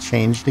reason it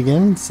changed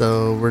again,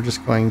 so we're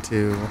just going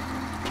to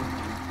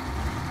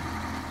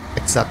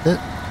accept it.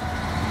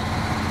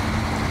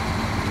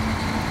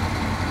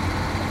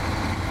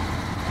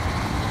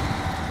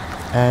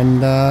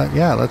 And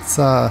yeah, let's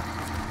ooh,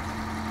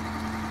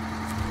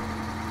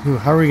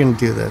 how are we gonna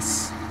do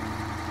this?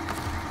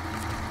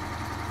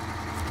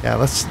 Yeah,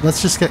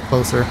 let's just get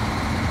closer.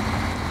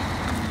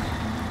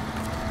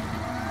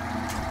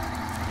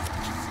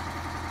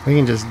 We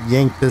can just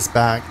yank this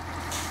back.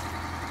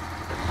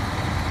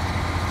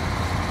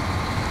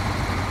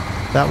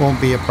 That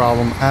won't be a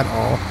problem at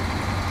all.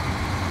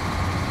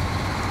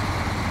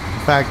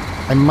 In fact,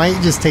 I might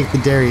just take the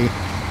dairy,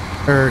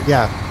 or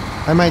yeah,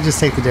 I might just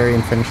take the dairy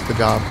and finish the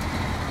job.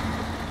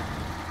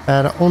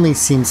 That only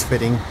seems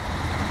fitting.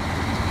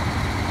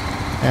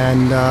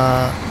 And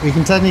we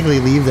can technically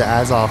leave the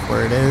as off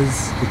where it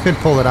is. We could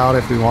pull it out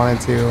if we wanted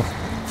to.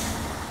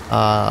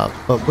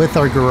 But with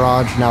our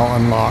garage now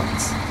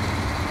unlocked,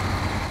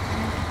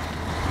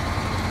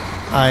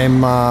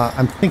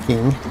 I'm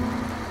thinking,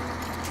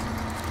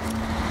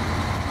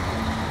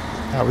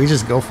 yeah, we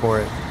just go for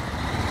it.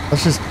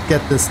 Let's just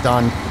get this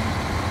done.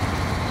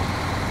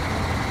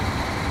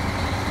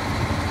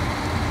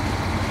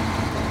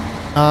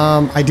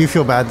 I do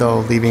feel bad though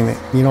leaving it.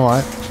 You know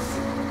what?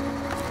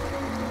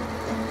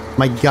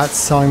 My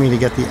gut's telling me to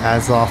get the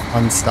Azov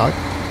unstuck.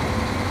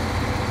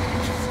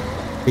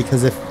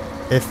 Because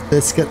if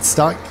this gets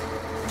stuck,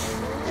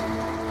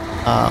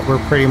 we're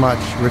pretty much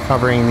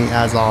recovering the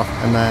Azov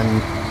and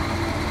then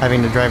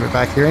having to drive it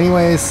back here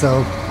anyway,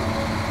 so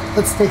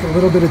let's take a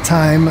little bit of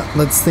time.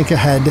 Let's think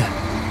ahead.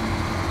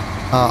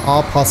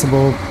 All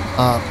possible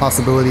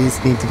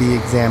possibilities need to be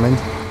examined.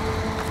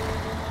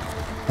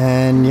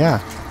 And yeah.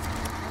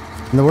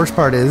 And the worst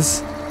part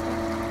is,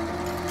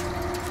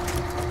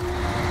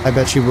 I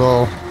bet you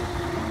will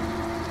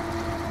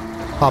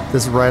pop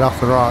this right off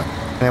the rock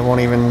and it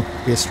won't even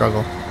be a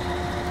struggle.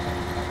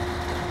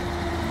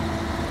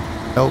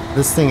 Nope,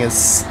 this thing is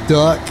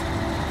stuck.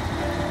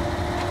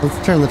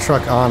 Let's turn the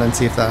truck on and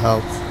see if that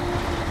helps.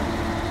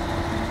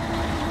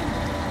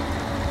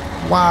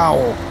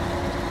 Wow.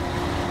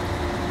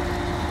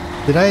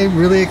 Did I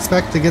really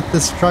expect to get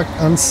this truck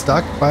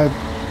unstuck by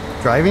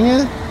driving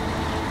it?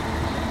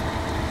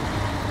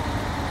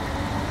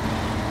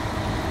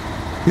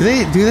 Do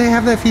they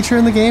have that feature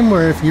in the game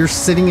where if you're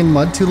sitting in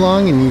mud too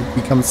long and you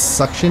become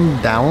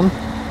suctioned down,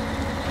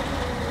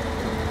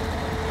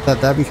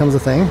 that becomes a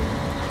thing?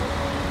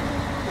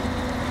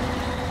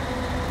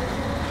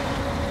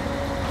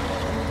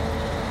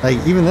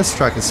 Like, even this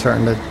truck is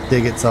starting to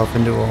dig itself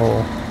into a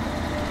hole.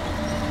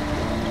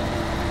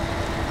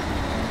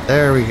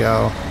 There we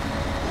go.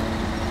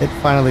 It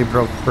finally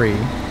broke free.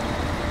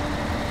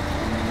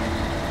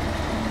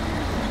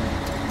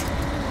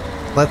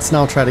 Let's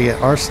now try to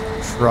get our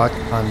truck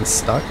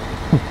unstuck.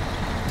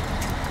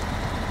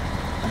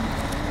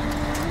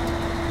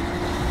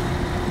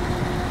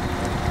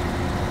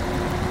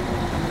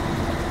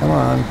 Come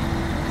on.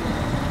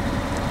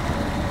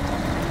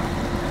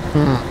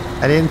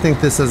 I didn't think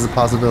this is a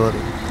possibility.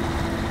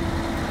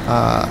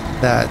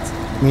 That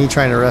me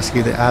trying to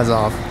rescue the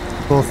Azov,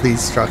 both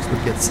these trucks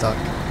would get stuck.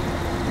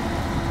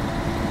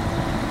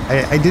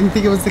 I didn't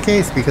think it was the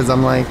case because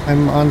I'm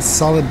on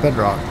solid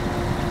bedrock.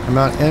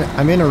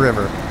 I'm in a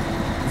river.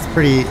 It's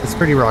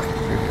pretty rocky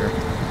through here.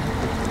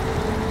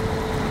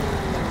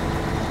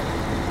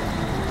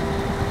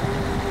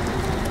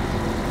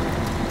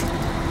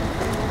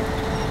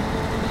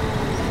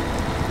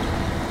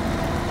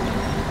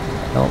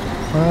 Nope.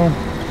 Well,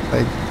 if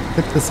I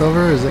tip this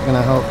over, is it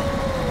gonna help?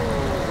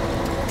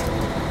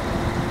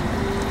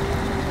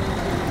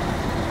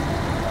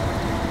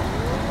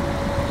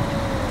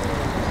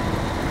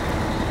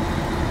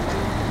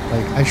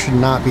 Like, I should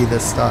not be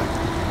this stuck.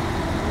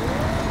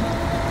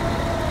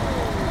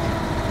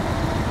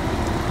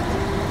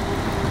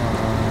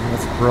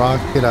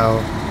 Rock it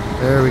out.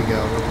 There we go.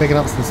 We're picking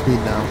up some speed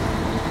now.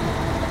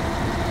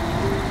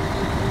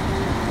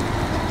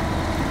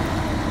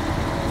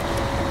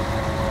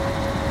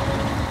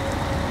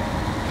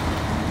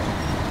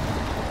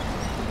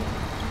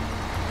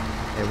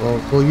 Okay,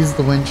 we'll use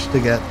the winch to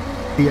get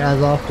the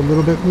Azov a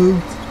little bit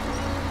moved.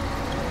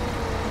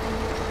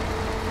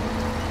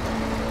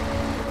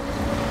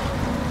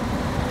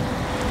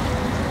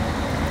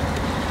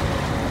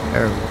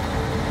 There we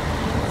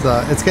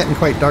go. It's getting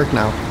quite dark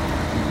now.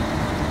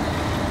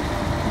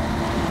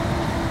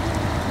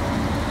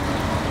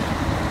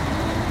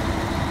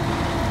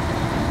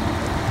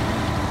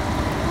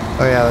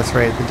 Oh yeah, that's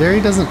right. The dairy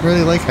doesn't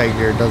really like high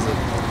gear, does it?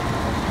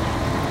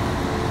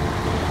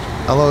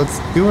 Although it's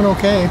doing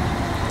okay.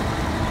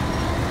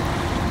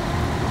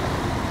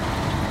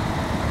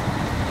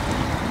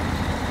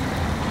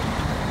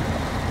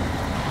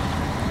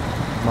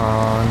 Come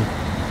on.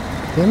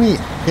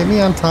 Get me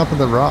on top of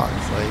the rocks.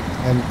 Like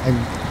I'm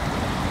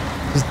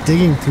just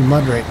digging through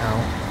mud right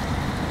now.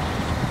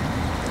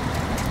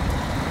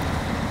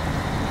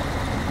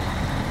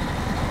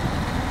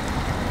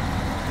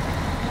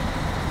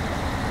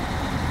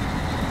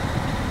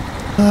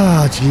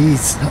 Oh,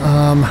 jeez.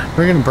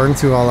 We're gonna burn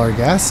through all our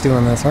gas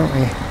doing this, aren't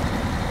we?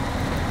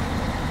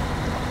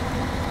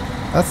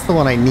 That's the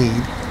one I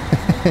need.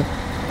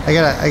 I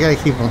gotta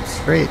keep them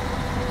straight.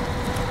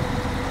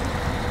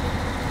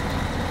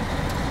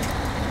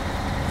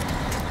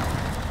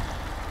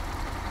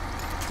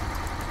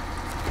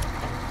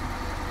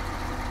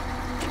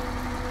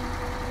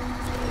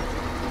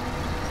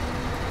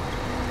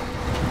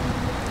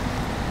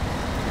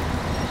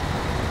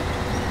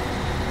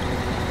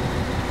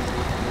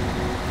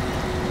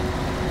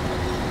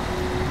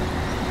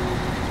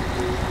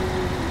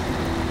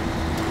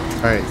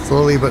 Alright,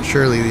 slowly but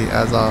surely the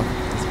Azov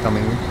is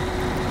coming.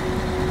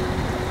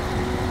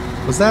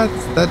 Was that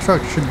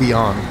truck should be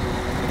on.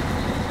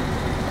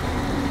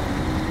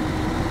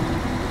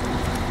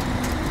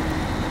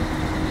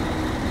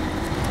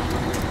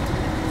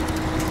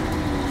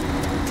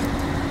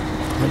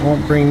 It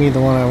won't bring me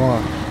the one I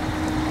want.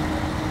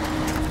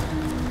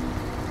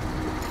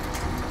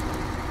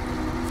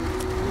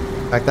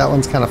 In fact, that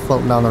one's kind of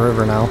floating down the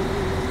river now.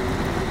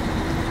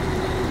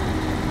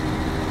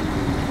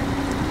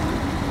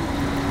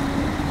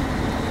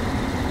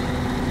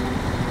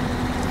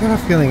 I got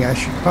a feeling I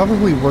should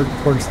probably work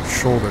towards the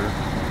shoulder.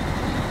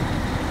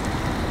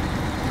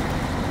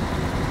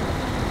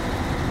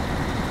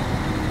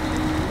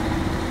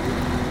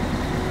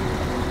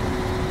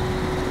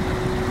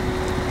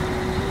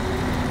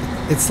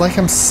 It's like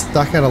I'm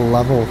stuck at a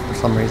level for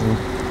some reason.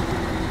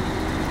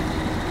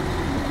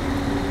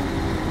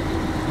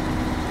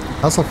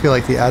 I also feel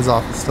like the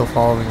Azov is still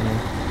following me.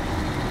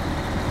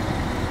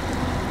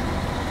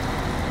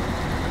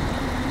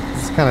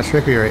 This is kind of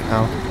trippy right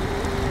now.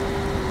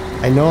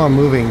 I know I'm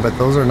moving, but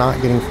those are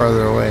not getting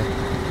farther away.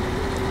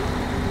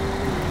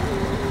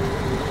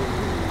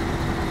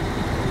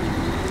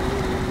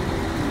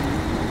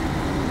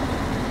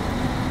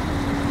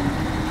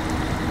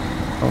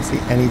 I don't see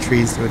any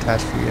trees to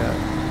attach to yet.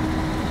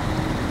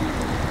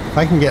 If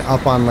I can get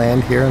up on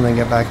land here and then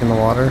get back in the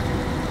water,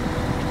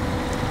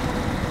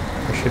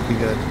 I should be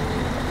good.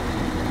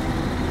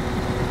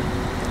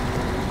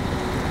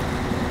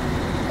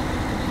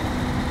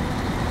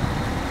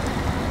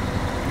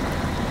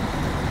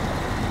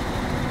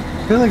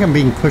 I feel like I'm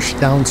being pushed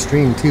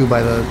downstream too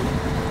by the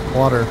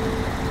water.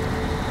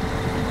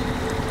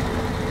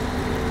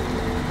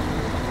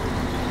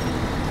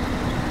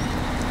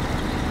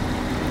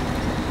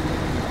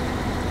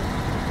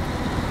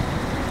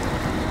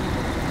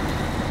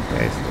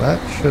 Okay, so that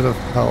should have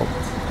helped.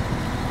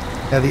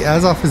 Yeah, the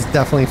Azov is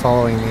definitely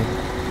following me.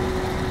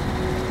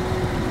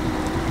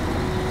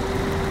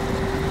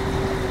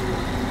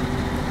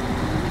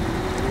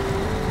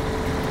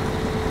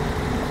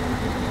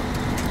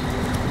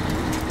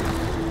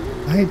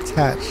 I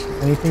attached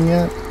anything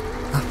yet?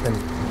 Nothing.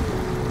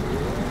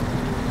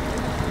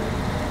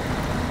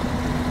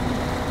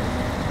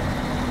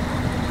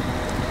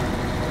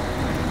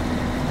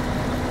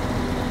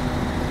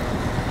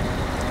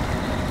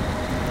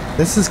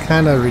 This is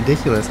kind of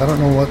ridiculous. I don't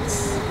know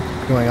what's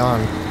going on.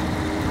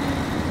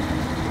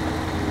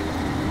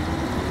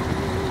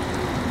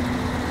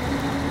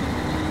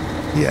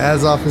 The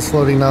Azov is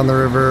floating down the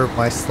river.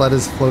 My sled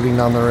is floating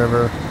down the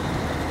river.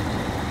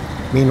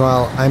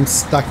 Meanwhile, I'm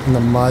stuck in the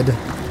mud.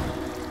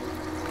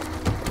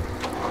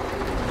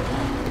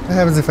 What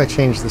happens if I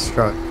change this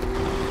truck?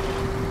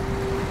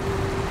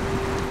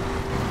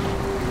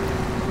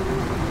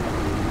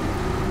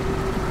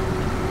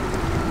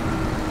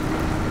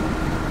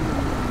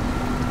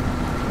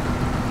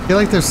 I feel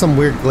like there's some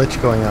weird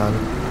glitch going on.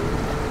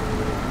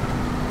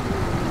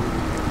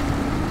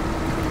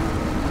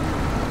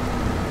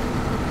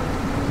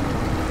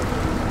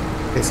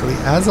 Okay, so the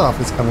Azov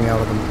is coming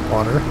out of the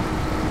water.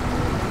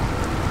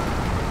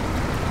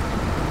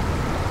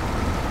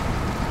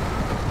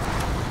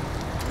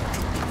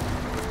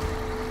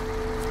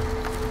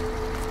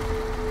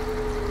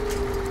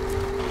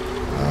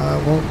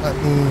 Won't let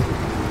me.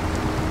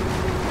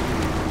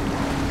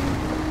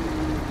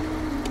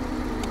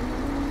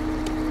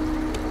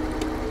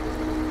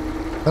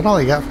 Is that all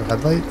I got for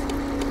headlights?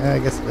 Yeah, I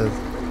guess it is.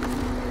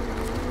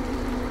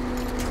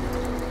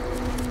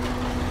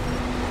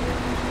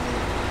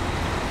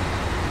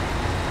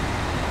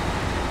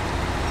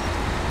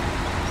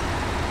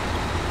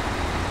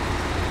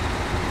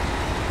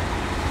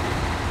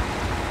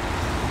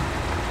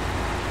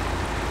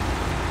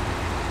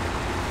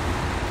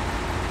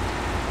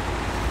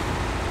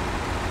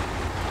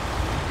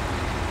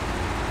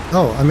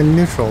 Oh, I'm in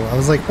neutral. I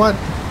was like, what?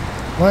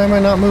 Why am I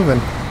not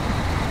moving?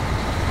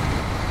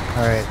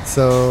 Alright,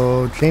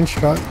 so change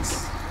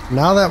trucks.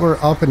 Now that we're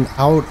up and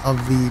out of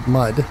the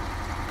mud,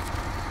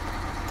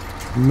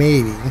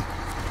 maybe,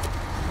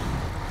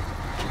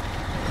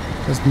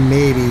 just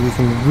maybe we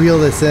can reel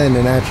this in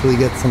and actually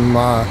get some,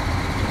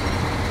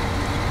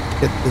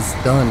 get this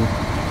done.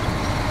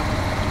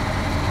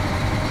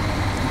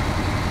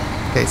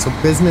 Okay, so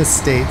business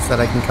states that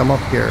I can come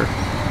up here.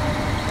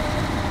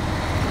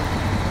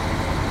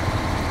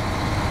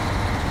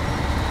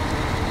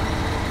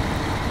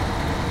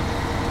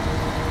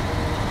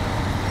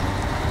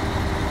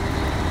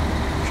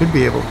 Should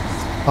be able to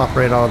pop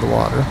right out of the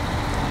water.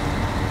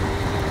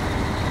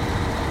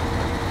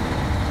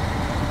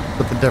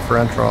 Put the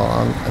differential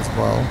on as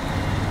well.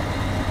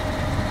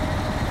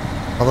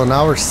 Although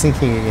now we're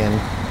sinking again.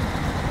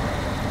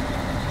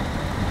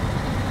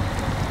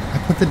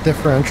 I put the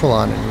differential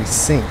on and we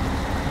sink.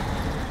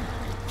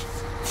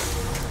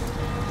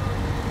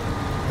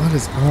 What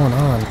is going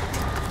on?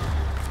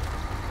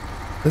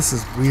 This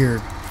is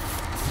weird.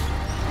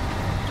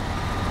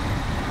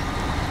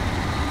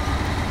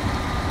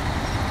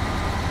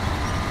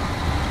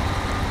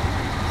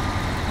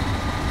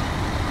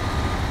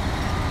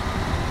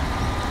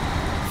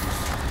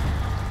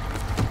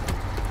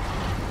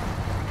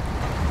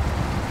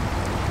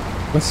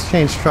 Let's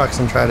change trucks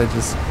and try to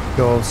just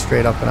go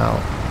straight up and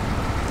out.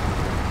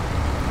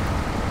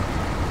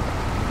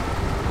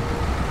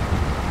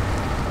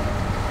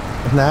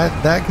 And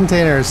that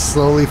container is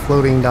slowly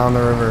floating down the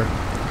river.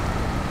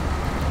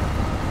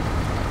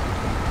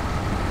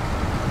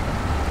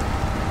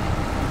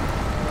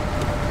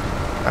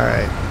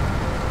 Alright.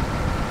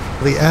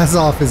 The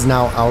Azov is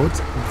now out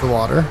of the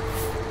water.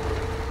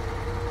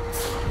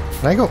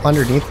 Can I go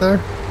underneath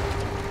there?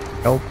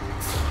 Nope.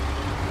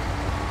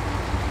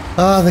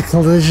 The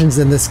collisions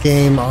in this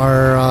game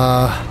are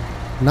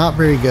not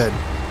very good.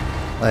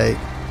 Like,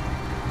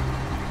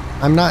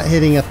 I'm not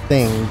hitting a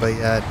thing, but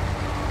yet,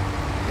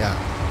 yeah.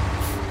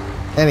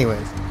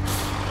 Anyways.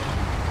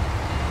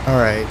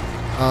 Alright.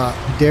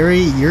 Derry,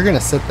 you're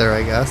gonna sit there,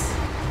 I guess.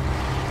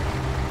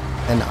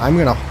 And I'm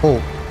gonna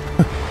hope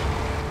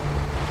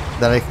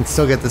that I can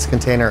still get this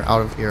container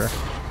out of here.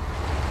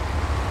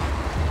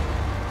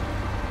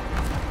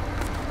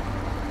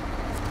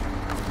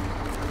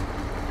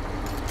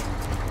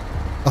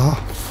 Oh,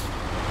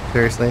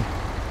 seriously.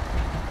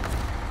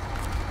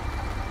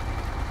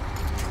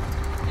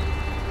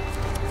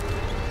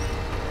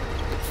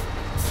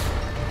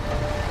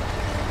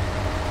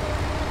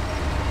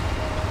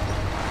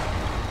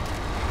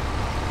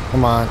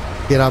 Come on,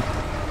 get up.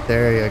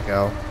 There you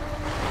go.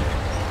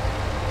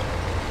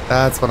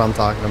 That's what I'm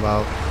talking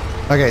about.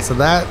 Okay, so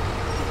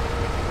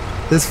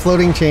this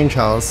floating change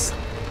house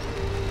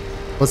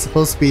was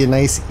supposed to be a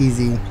nice,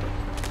 easy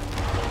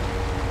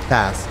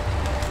task.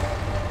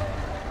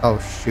 Oh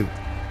shoot.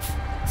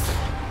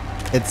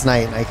 It's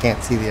night and I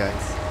can't see the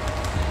ice.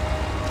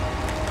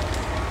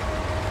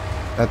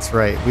 That's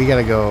right, we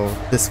gotta go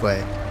this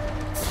way.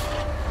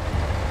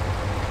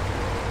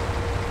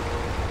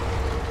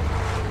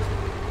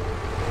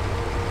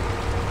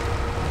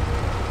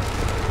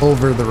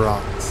 Over the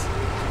rocks.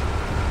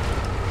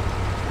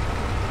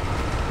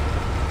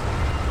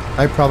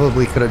 I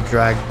probably could have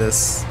dragged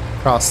this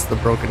across the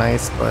broken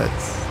ice, but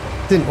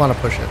didn't want to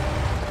push it.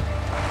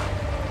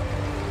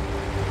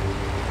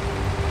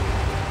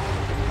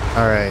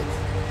 Alright.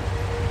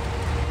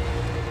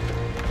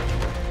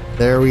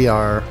 There we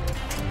are.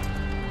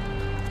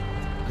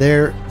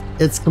 There,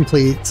 it's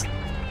complete.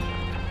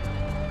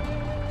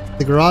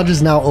 The garage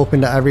is now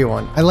open to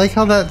everyone. I like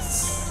how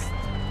that's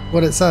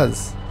what it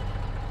says.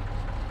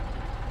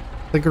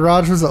 The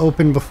garage was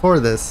open before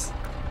this.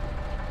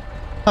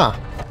 Huh.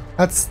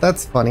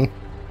 That's funny.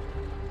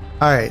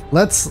 Alright,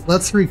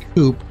 let's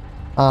recoup.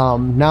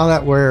 Now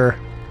that we're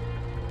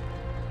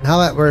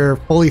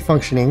fully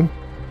functioning.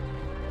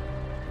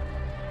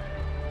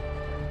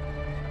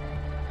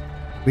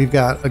 We've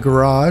got a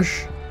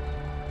garage.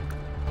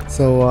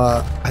 So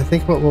I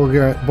think what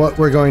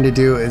we're going to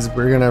do is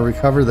we're gonna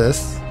recover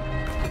this.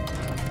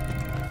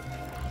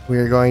 We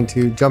are going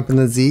to jump in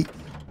the Zeke.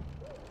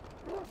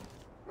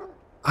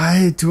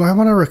 Do I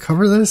want to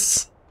recover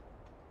this?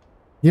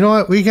 You know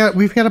what? We've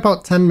got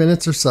about 10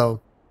 minutes or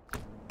so.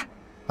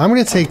 I'm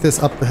gonna take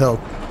this up the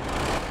hill.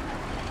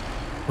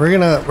 We're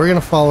gonna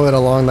follow it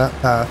along that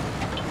path.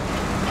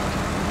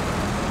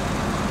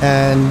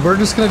 And we're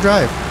just gonna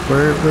drive.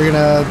 We're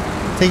gonna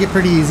take it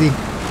pretty easy.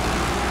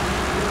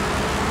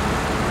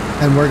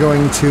 And we're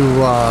going to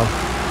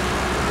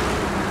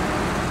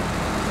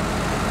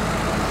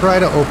try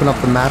to open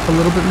up the map a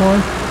little bit more.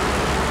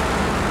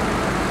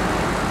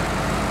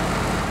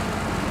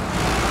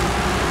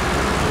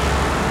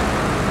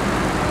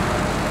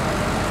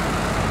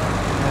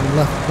 And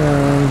left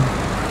turn.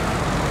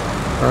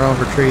 Run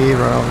over tree,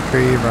 run over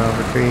tree, run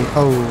over tree.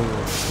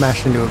 Oh,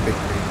 smashed into a big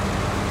tree.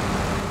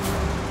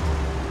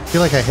 I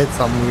feel like I hit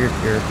something weird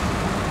here.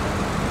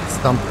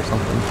 Stump or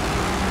something.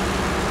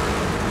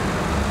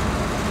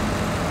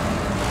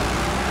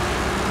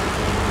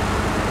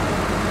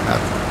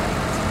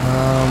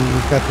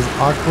 We've got this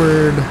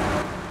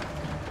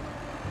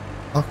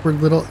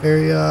awkward little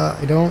area.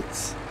 I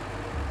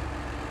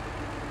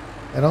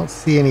don't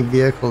see any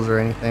vehicles or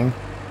anything.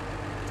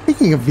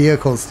 Speaking of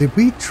vehicles, did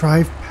we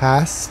drive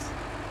past?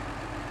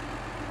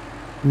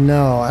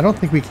 No, I don't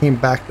think we came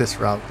back this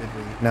route, did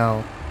we?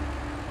 No.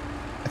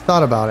 I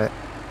thought about it.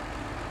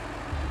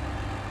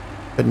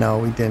 But no,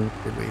 we didn't,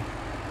 did we?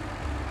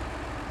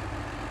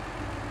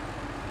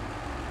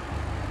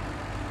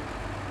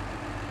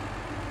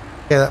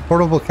 Okay, that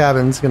portable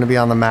cabin's going to be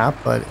on the map,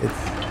 but it's...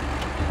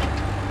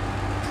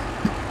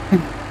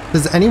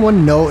 Does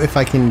anyone know if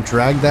I can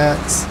drag that?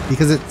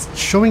 Because it's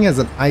showing as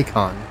an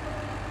icon.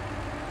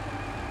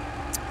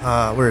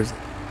 Where is it?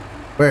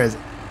 Where is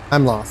it?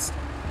 I'm lost.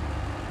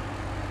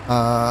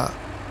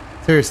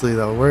 Seriously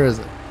though, where is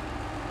it?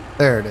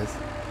 There it is.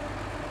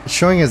 It's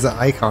showing as an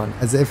icon,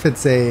 as if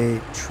it's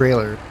a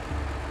trailer.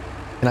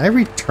 Can I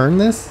return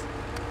this?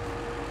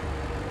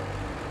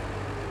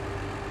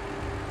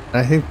 And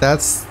I think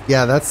that's,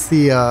 yeah, that's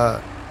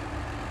the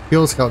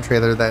Fuel Scout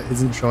trailer that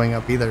isn't showing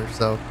up either,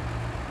 so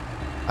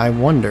I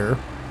wonder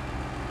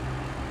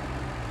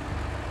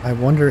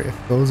if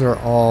those are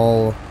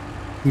all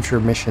future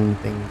mission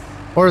things.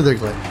 Or they're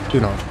glitched, who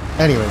knows.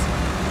 Anyways.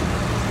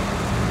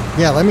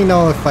 Yeah, let me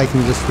know if I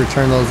can just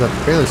return those at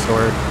the trailer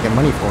store and get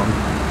money for them.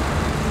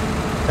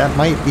 That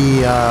might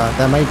be a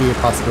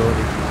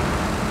possibility.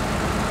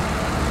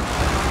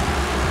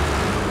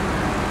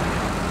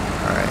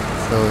 Alright,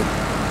 so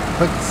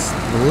clicks to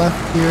the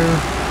left here.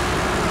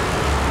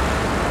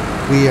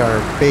 We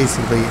are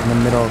basically in the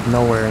middle of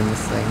nowhere in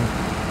this thing.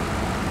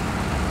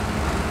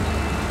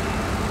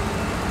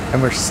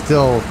 And we're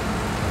still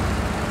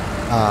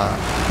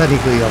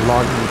technically a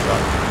logging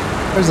truck.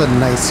 There's a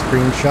nice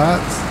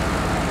screenshot.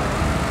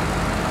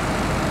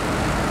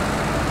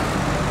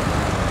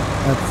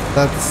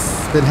 That's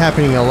been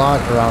happening a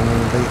lot around me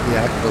lately,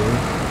 actually.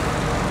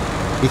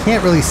 You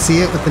can't really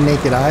see it with the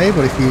naked eye,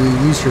 but if you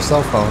use your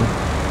cell phone,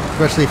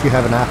 especially if you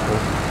have an Apple,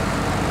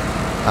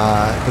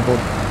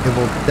 it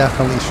will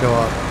definitely show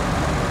up.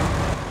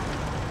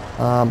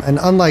 And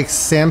unlike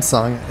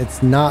Samsung,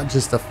 it's not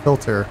just a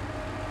filter.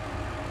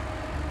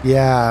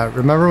 Yeah,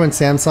 remember when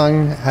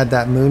Samsung had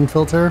that moon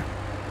filter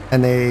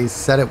and they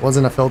said it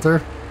wasn't a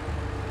filter?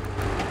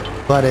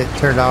 But it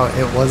turned out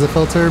it was a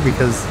filter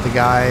because the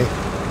guy,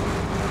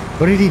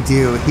 what did he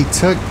do? He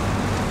took,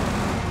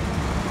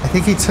 I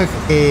think he took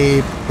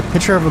a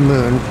picture of a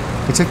moon.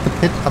 He took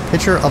a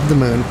picture of the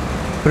moon,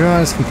 put it on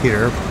his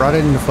computer, brought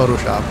it into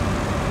Photoshop,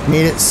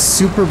 made it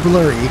super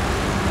blurry,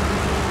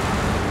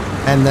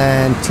 and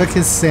then took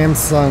his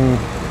Samsung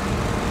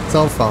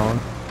cell phone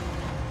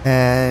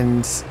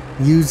and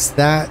used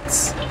that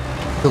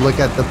to look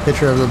at the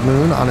picture of the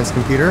moon on his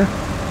computer,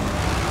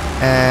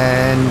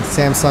 and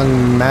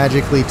Samsung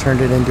magically turned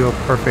it into a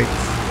perfect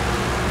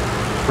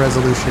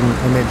resolution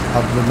image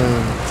of the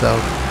moon. So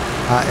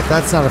if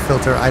that's not a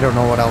filter, I don't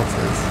know what else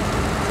is.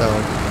 So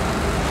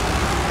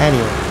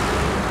anyway,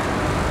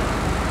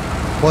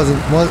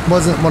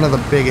 wasn't one of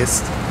the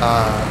biggest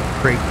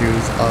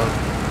breakthroughs of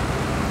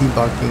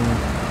debunking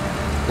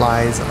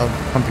lies of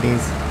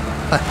companies,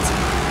 but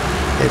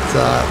it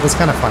was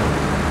kind of funny,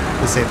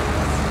 to say the least.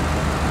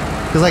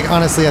 Because, like,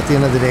 honestly, at the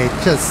end of the day,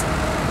 just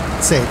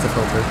say it's a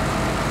filter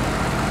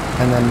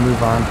and then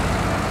move on.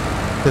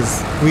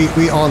 Because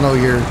we all know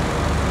your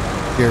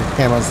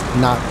camera's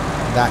not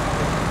that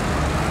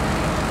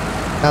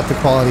good. Not the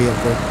quality of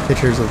the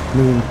pictures of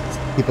moons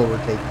people were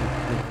taking.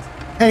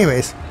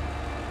 Anyways,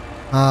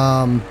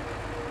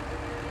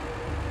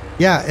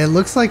 yeah, it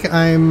looks like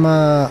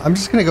I'm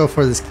just gonna go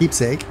for this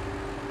keepsake.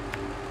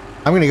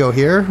 I'm gonna go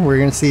here. We're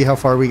gonna see how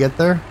far we get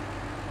there.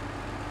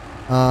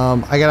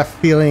 I got a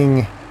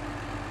feeling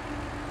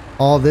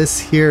all this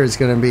here is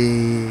gonna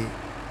be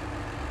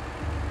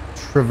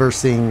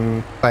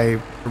traversing by a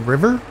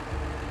river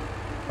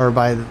or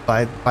by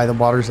the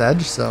water's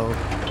edge. So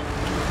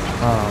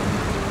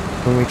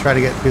when we try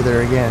to get through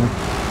there again,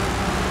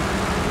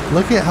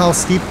 look at how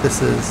steep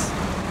this is.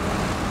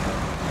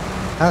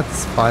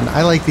 That's fun.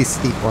 I like these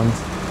steep ones.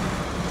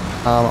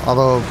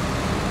 Although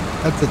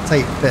that's a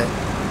tight fit.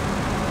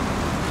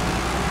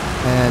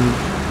 And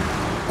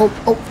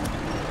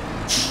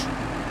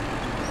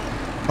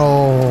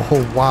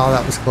oh wow,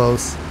 that was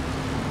close.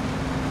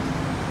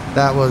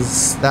 That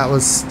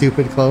was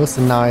stupid close,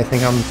 and now I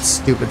think I'm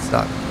stupid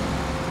stuck.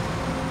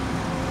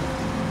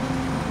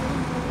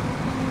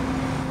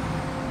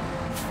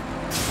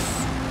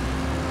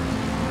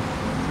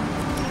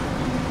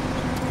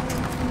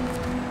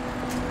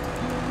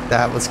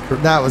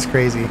 That was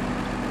crazy.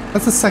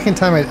 That's the second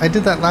time I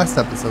did that last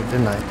episode,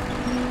 didn't I?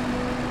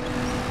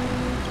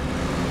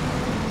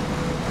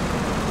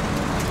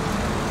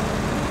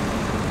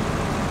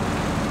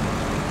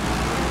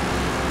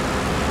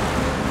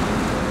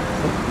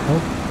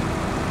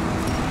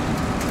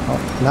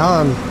 Oh, now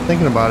I'm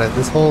thinking about it.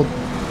 This whole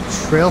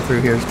trail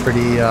through here is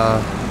pretty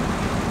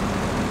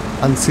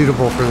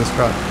unsuitable for this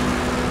truck.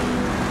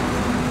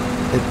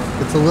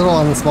 It's a little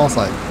on the small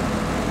side.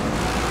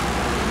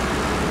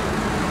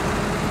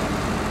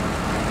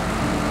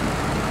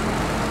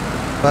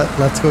 But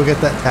let's go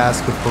get that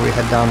task before we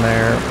head down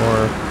there,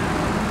 or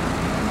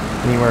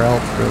anywhere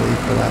else really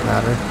for that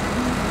matter.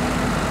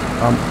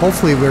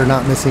 Hopefully we're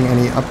not missing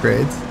any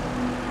upgrades.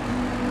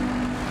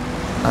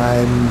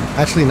 I'm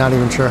actually not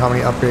even sure how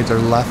many upgrades are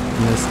left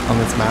in on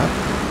this map.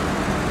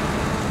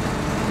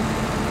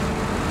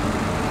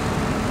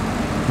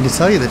 And to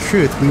tell you the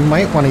truth, we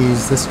might want to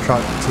use this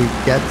truck to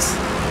get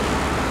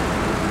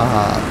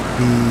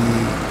the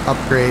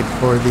upgrade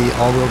for the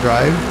all-wheel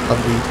drive of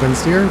the twin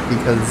steer,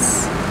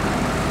 because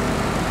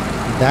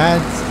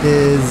that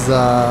is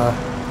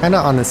kind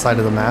of on this side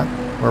of the map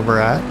where we're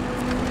at.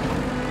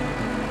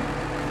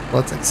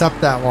 Let's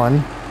accept that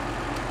one.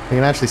 We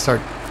can actually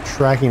start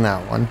tracking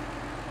that one.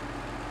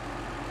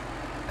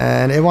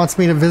 And it wants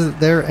me to visit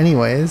there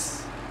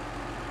anyways.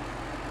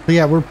 But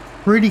yeah, we're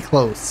pretty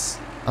close.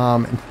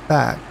 In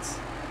fact...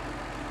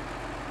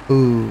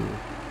 Ooh.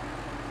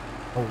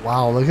 Oh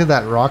wow, look at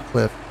that rock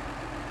cliff.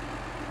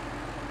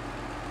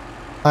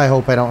 I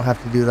hope I don't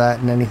have to do that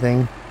in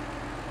anything.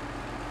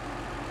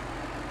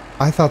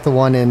 I thought the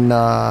one in...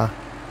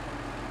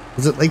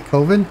 was it Lake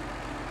COVID?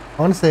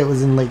 I want to say it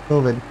was in Lake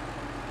COVID.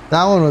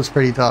 That one was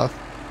pretty tough.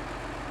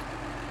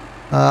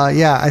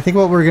 Yeah, I think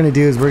what we're going to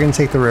do is we're going to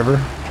take the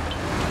river.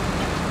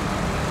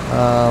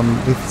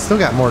 We've still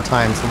got more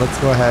time, so let's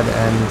go ahead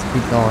and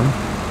keep going.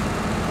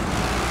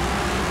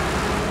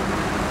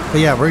 But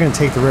yeah, we're going to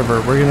take the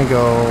river. We're going to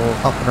go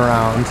up and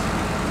around.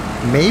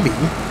 Maybe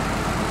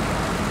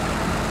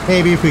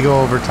if we go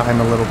over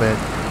time a little bit,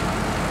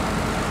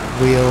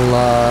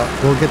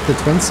 we'll get the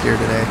twin steer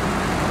today.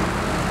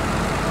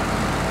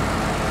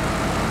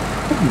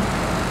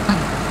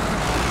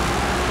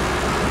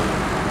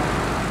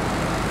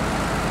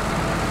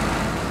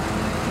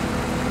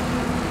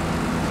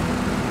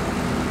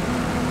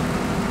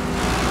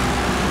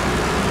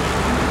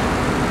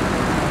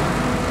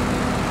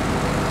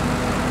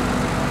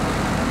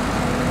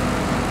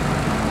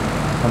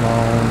 Come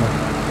on.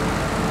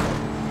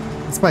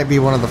 This might be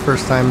one of the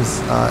first times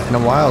in a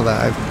while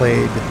that I've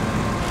played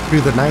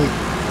through the night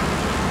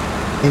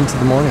into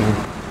the morning.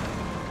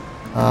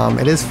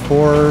 It is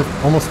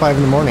almost 5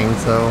 in the morning,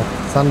 so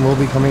the sun will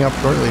be coming up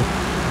shortly.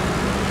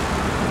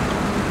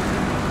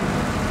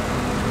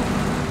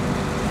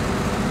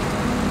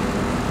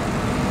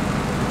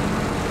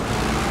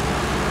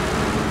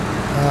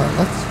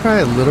 Let's try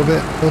a little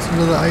bit closer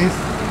to the ice.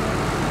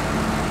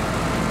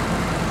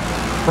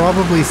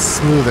 Probably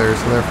smoother,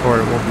 so therefore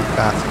it will be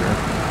faster.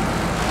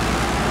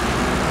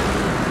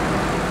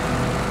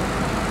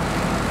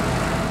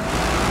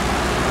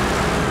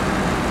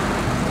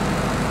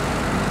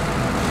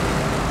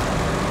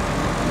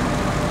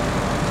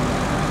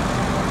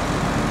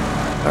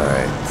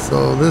 Alright,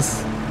 so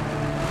this...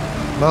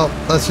 Well,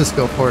 let's just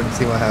go for it and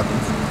see what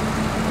happens.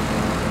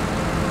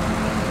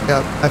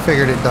 Yep, I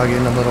figured it dug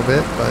in a little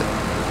bit, but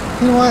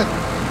you know what?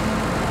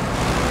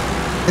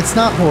 It's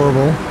not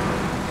horrible.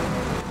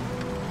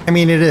 I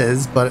mean, it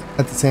is, but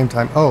at the same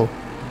time... Oh.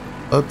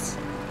 Oops.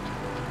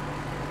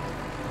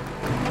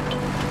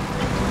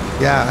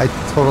 Yeah, I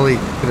totally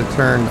could have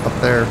turned up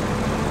there.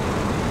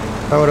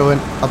 If I would have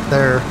went up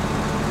there...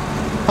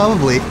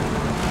 Probably.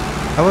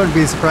 I wouldn't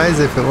be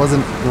surprised if it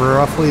wasn't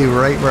roughly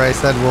right where I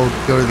said we'll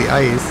go to the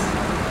ice.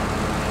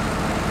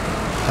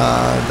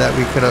 That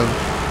we could have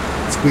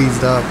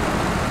squeezed up.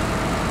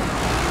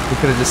 We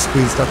could have just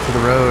squeezed up to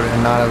the road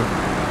and not have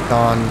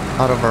gone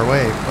out of our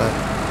way, but...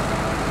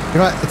 You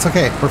know what? It's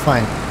okay. We're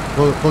fine.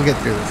 We'll get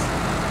through this.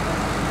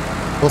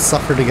 We'll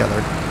suffer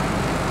together.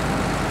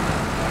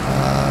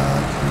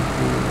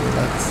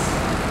 Let's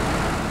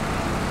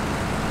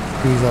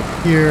squeeze up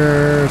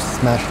here,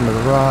 smash into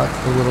the rocks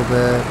a little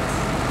bit.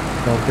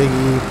 No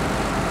biggie.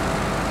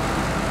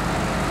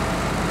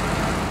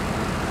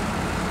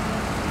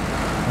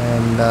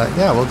 And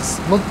yeah,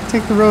 we'll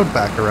take the road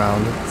back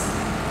around.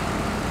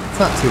 It's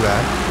not too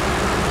bad.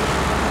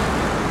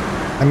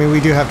 I mean, we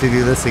do have to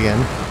do this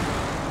again.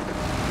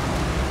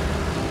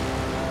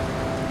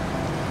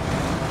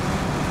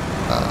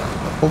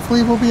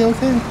 Hopefully we'll be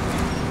okay.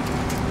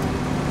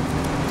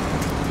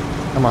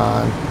 Come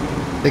on.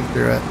 Dig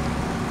through it.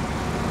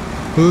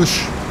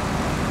 Whoosh.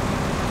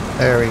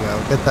 There we go.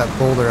 Get that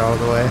boulder out of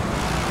the way.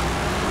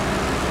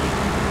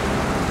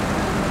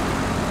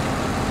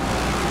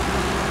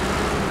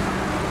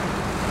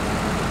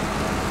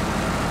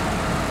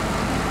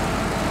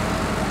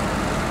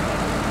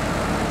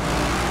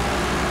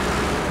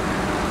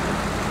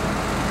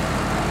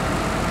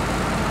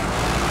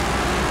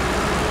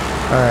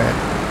 Alright.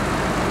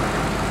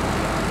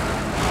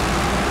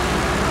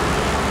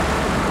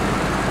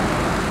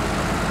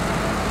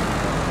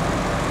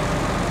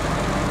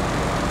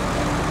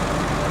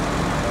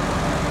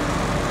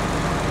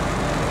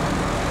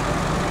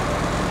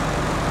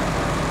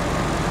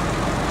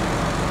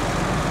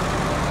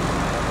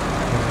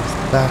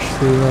 Dash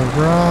through the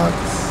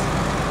rocks.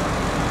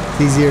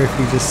 It's easier if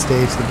you just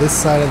stay to this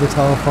side of the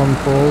telephone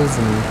poles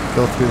and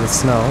go through the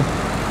snow.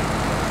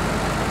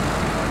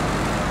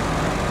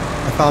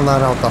 I found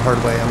that out the hard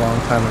way a long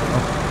time ago.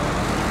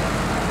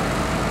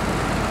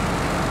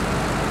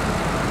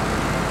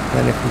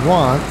 Then if you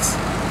want,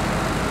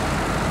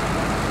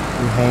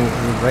 you hang it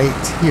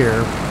right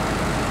here,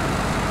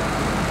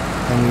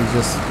 and you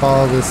just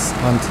follow this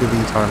onto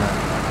the tarmac.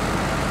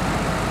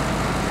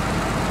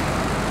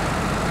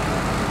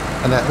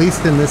 And at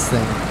least in this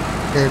thing,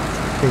 it's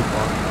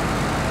cakewalk.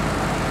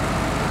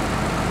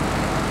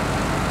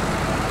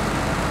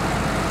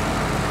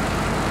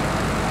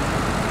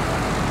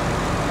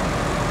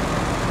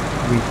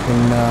 We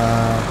can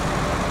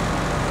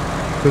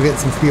go get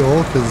some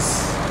fuel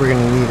because we're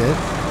going to need it.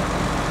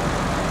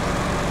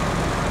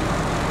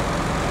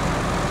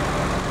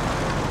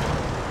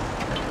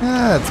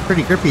 Yeah, it's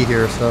pretty grippy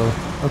here, so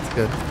that's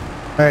good.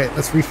 Alright,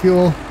 let's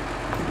refuel.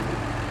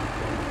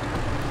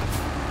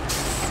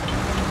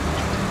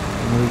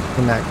 And we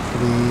can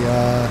actually,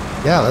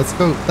 yeah, let's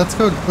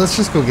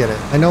just go get it.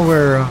 I know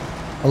we're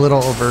a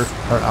little over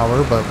our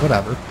hour, but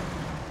whatever.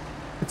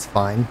 It's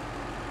fine.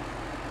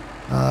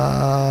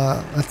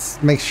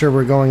 Let's make sure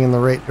we're going in the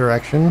right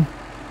direction.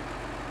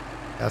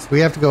 Yes,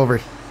 we have to go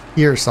over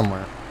here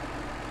somewhere.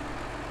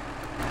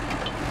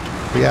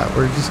 But yeah,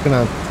 we're just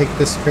gonna take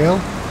this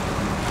trail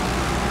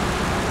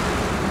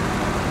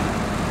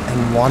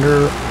and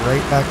wander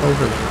right back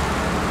over there.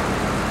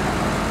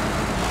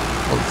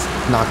 We'll just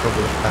knock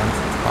over the fence,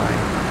 it's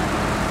fine.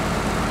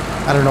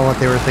 I don't know what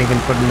they were thinking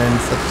putting in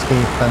such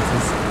skinny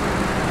fences.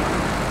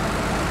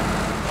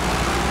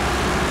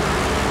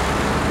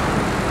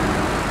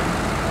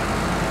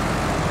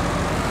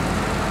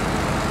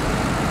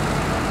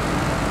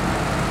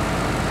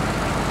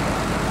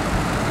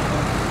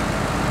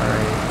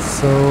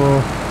 So,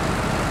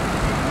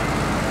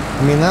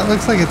 I mean, that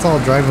looks like it's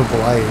all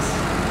drivable ice.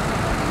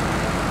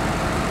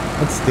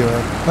 Let's do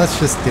it. Let's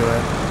just do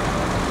it.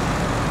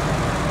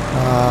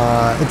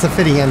 It's a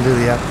fitting end to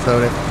the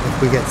episode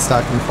if we get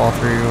stuck and fall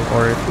through,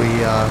 or if we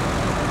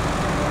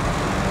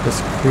just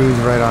cruise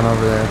right on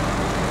over there.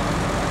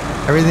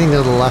 Everything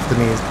to the left of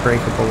me is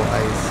breakable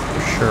ice,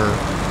 for sure.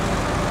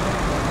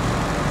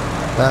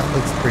 That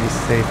looks pretty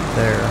safe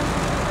there.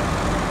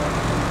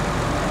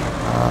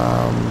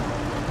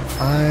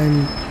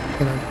 I'm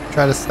gonna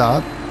try to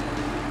stop.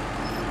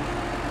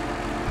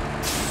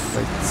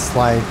 Like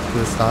slide to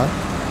the stop.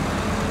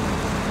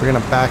 We're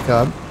gonna back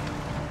up.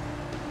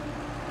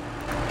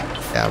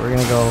 Yeah, we're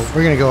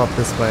gonna go up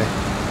this way.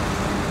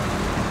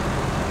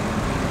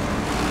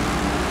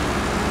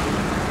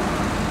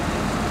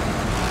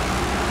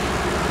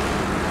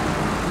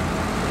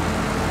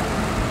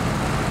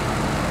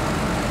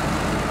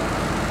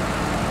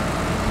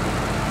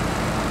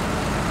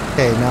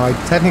 Okay, now I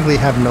technically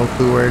have no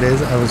clue where it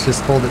is. I was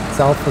just told it's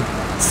south of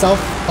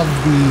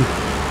the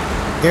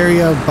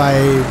area by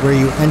where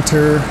you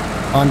enter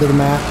onto the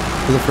map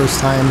for the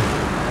first time.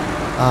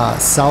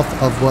 South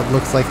of what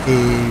looks like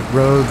a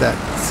road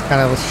that's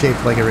kind of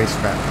shaped like a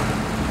racetrack.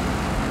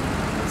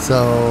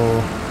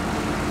 So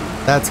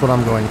that's what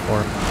I'm going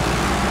for.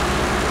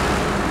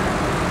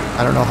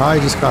 I don't know how I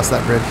just crossed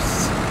that bridge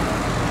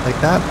like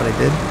that, but I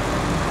did.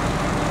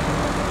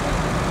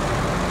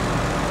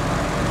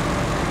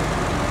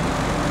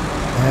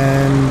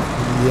 And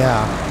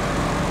yeah.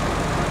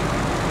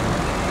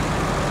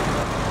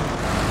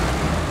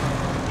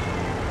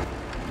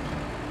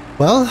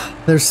 Well,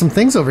 there's some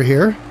things over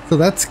here, so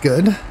that's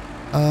good.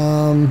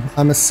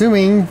 I'm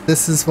assuming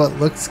this is what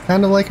looks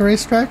kind of like a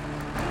racetrack.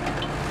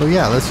 So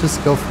yeah, let's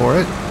just go for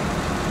it.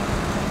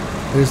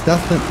 There's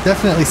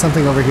definitely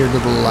something over here to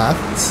the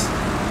left.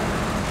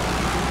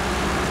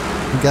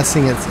 I'm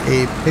guessing it's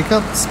a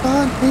pickup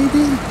spot,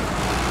 maybe?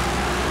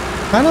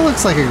 Kind of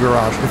looks like a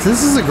garage. If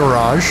this is a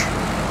garage,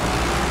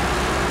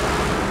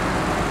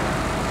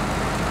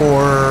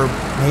 or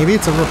maybe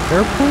it's a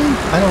repair point?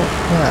 I don't,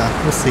 yeah,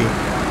 we'll see.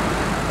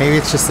 Maybe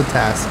it's just a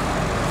task.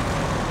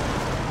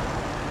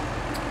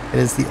 It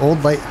is the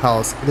old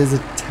lighthouse. It is a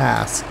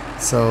task.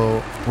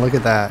 So look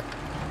at that.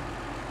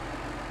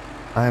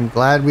 I'm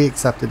glad we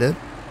accepted it.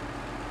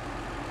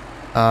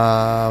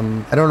 I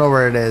don't know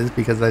where it is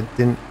because I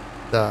didn't,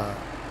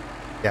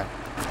 yeah.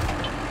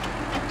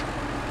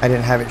 I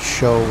didn't have it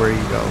show where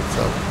you go,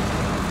 so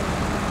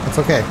that's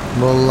okay.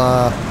 We'll,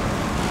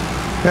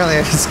 apparently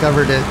I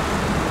discovered it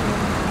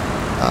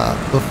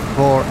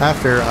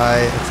after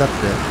I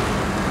accepted it.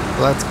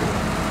 So that's good.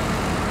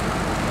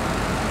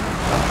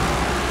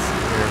 Let's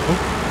see here. Oh.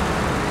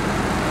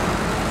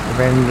 I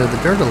ran into the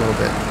dirt a little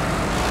bit.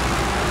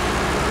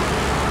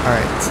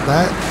 Alright, so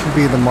that should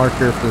be the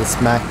marker for the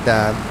smack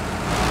dab.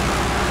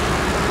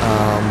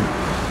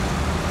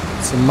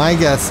 So my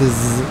guess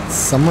is it's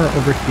somewhere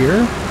over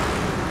here.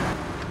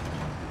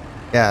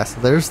 Yeah, so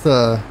there's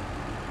the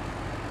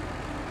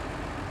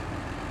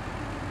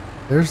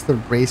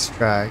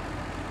racetrack.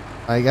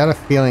 I got a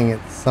feeling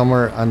it's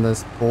somewhere on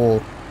this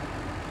bowl.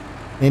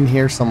 In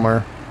here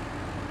somewhere.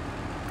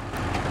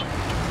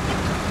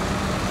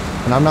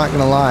 And I'm not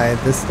gonna lie,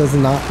 this does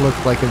not look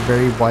like a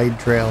very wide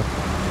trail.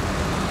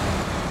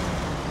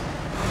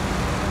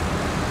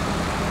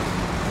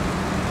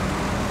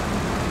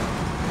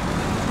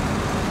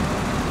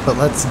 But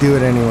let's do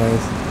it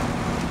anyways.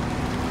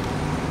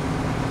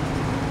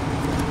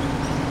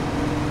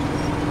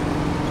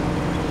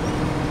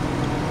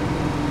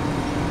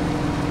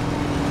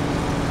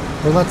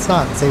 Or let's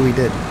not say we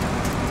did.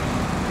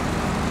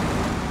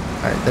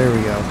 Alright, there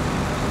we go.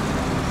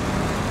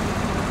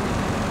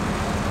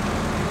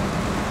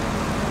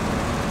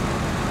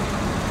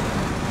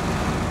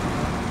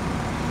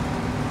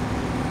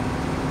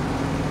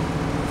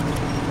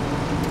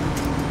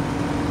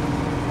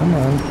 Come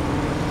on.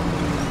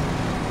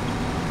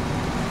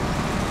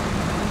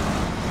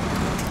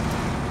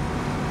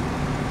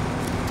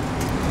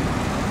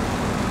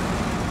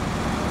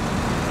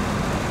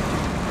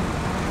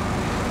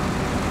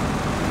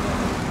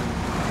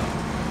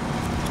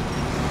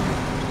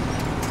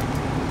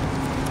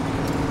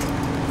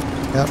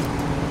 Yep.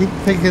 Keep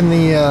picking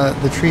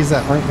the trees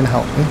that aren't going to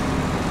help me.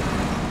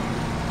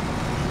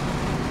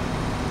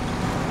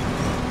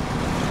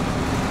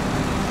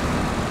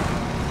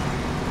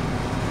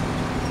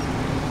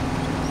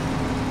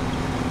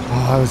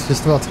 I was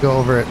just about to go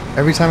over it.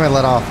 Every time I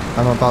let off,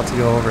 I'm about to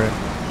go over it.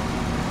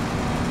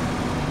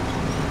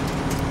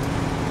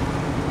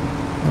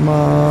 Come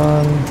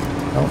on.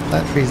 Nope,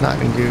 that tree's not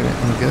going to do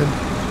any good.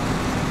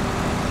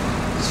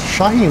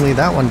 Shockingly,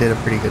 that one did a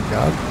pretty good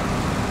job.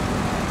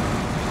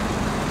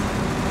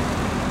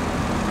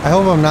 I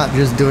hope I'm not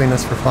just doing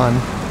this for fun.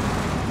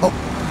 Oh,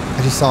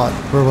 I just saw it.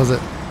 Where was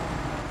it?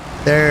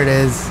 There it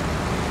is.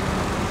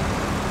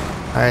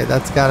 Alright,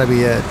 that's got to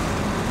be it.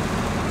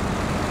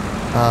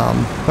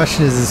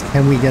 Question is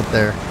can we get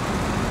there?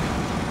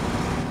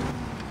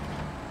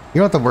 You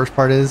know what the worst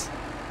part is?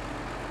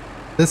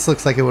 This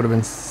looks like it would have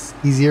been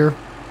easier,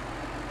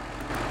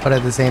 but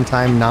at the same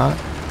time not.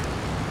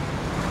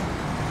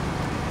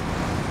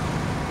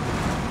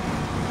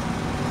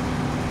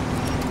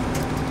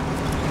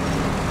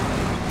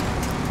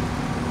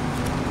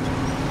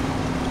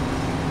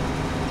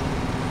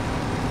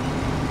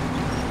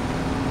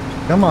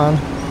 Come on,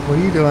 what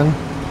are you doing?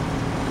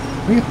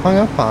 What are you hung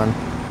up on?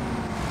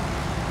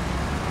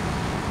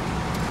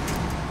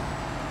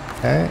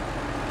 Okay.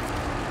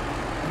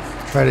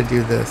 Let's try to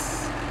do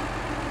this.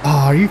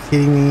 Oh, are you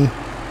kidding me?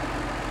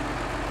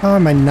 How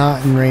am I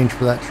not in range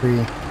for that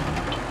tree?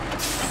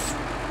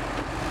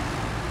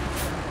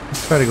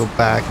 Let's try to go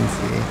back and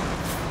see.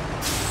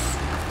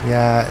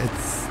 Yeah,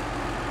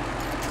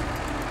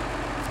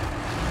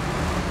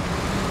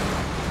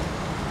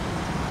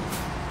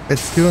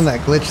 it's doing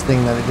that glitch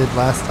thing that it did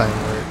last time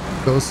where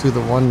it goes through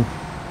the one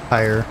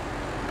tire.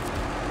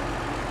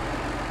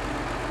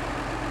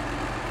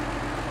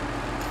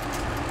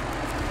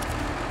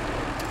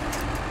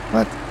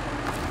 What?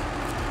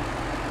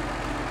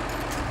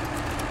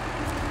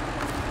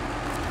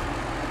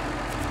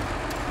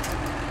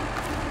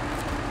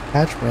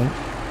 Attachment.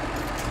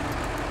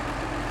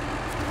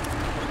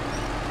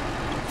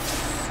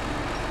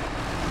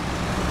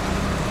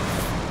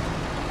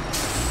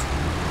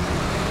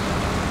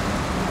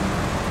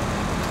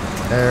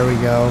 There we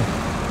go.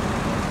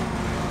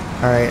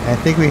 Alright, I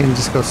think we can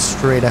just go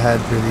straight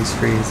ahead through these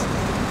trees.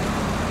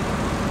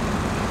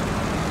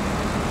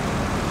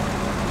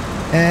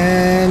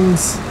 And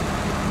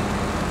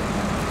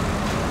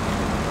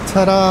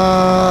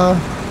ta-da!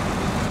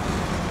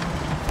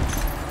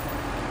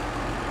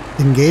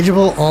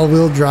 Engageable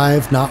all-wheel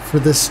drive, not for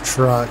this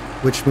truck,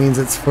 which means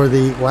it's for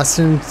the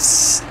Western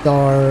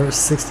Star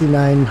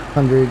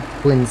 6900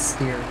 twin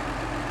steer,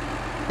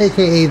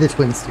 aka the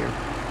twin steer.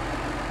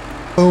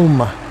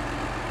 Boom!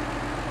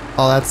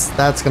 Oh,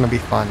 that's gonna be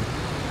fun.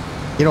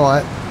 You know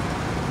what?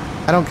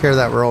 I don't care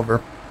that we're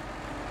over.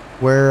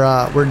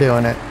 We're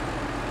doing it.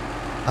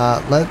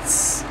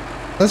 Let's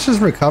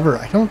just recover.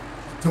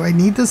 Do I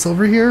need this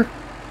over here?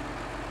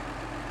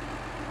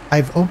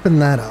 I've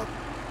opened that up.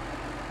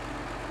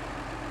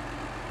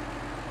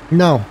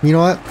 No, you know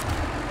what?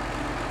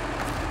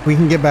 We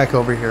can get back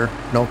over here.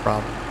 No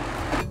problem.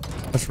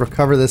 Let's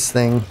recover this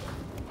thing.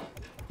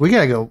 We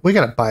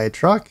gotta buy a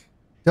truck,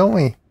 don't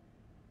we?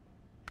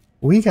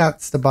 We got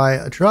to buy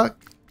a truck.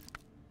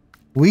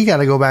 We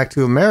gotta go back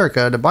to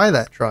America to buy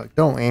that truck,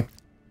 don't we?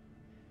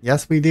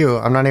 Yes, we do.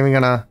 I'm not even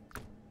gonna...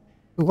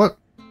 What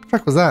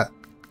truck was that?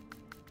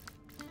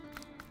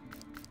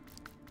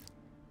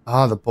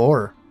 Ah, the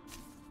boar.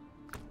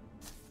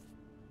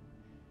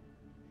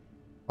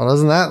 Well,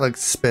 doesn't that look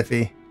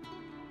spiffy?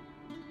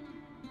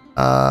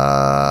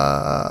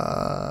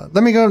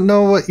 Let me go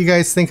know what you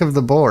guys think of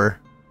the boar.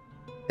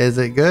 Is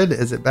it good?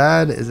 Is it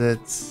bad? Is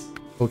it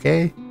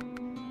okay?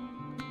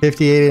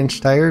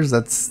 58-inch tires.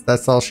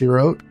 That's all she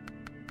wrote.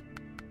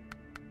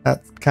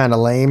 That's kind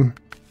of lame.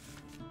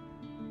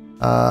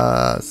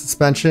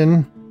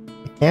 Suspension.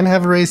 It can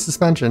have a raised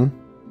suspension.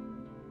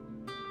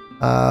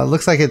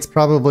 Looks like it's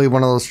probably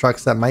one of those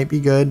trucks that might be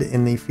good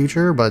in the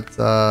future, but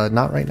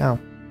not right now.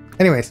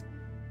 Anyways,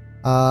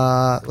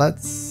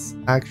 let's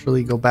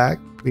actually go back.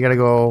 We gotta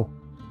go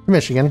to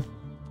Michigan.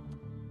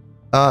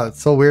 It's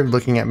so weird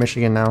looking at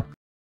Michigan now.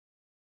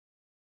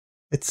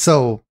 It's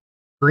so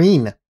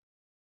green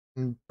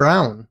and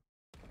brown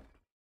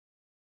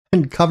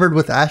and covered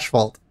with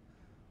asphalt.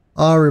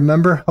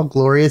 Remember how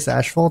glorious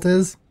asphalt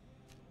is?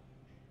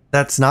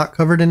 That's not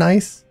covered in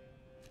ice.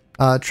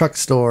 Truck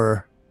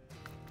store.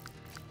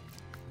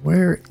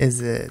 Where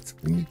is it?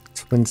 We need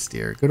twin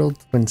steer. Good old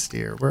twin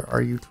steer. Where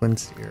are you, twin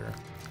steer?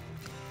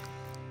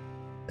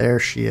 There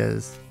she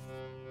is.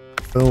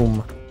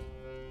 Boom.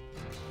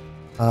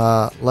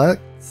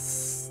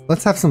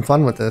 Let's have some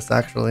fun with this,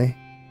 actually.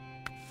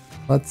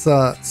 Let's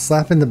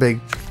slap in the big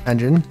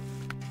engine.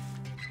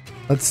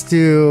 Let's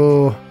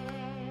do...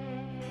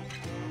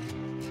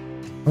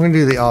 I'm gonna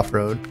do the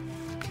off-road.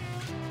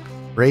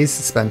 Raise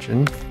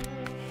suspension.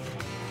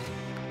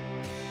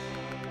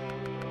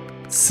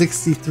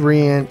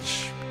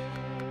 63-inch.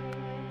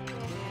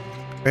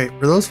 Wait,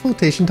 were those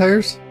flotation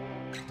tires?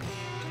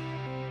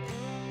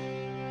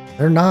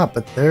 They're not,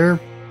 but they're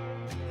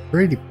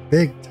pretty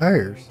big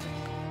tires.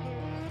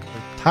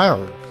 They're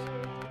tires.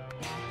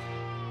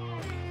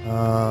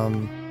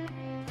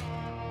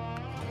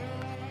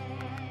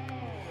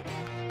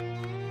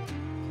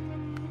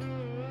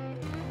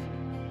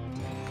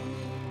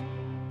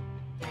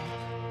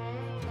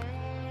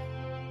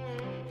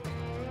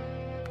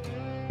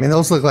 I mean,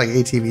 those look like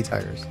ATV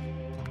tires.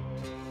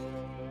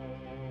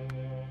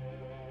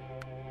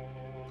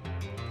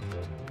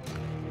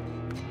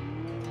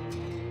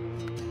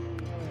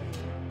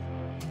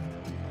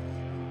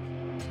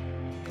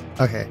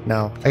 Okay,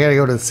 no. I gotta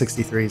go to the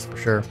 63s for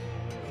sure.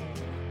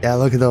 Yeah,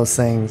 look at those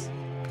things.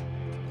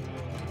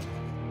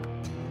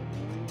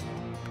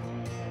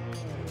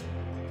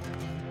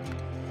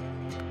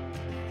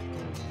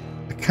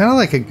 I kind of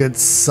like a good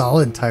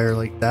solid tire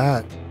like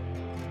that.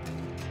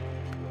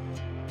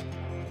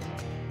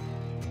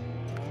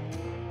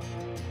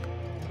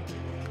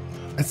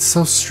 It's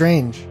so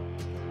strange.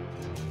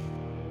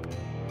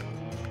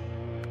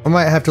 I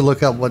might have to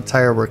look up what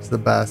tire works the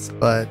best,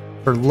 but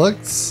for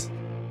looks...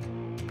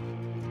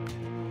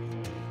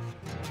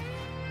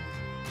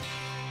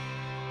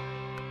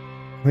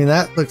 I mean,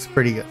 that looks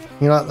pretty good.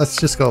 You know what? Let's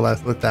just go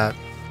with that.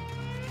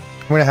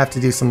 I'm gonna have to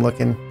do some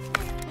looking.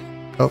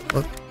 Oh,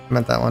 look, I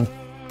meant that one.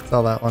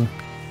 Sell that one.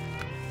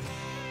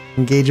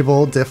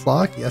 Engageable diff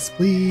lock. Yes,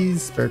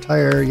 please. Spare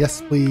tire.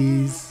 Yes,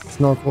 please.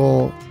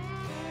 Snorkel.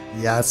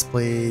 Yes,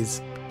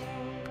 please.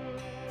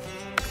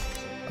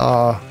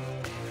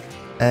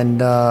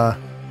 And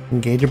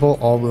engageable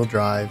all-wheel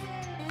drive.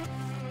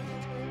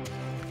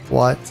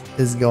 What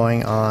is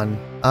going on?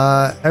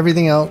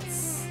 Everything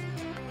else,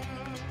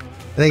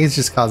 I think it's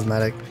just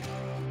cosmetic.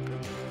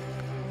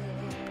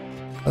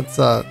 Let's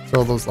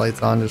throw those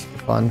lights on just for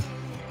fun.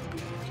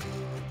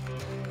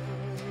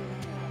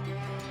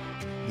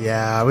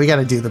 Yeah, we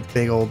gotta do the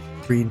big old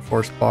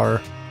reinforced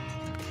bar.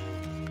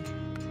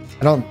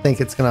 I don't think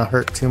it's gonna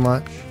hurt too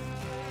much.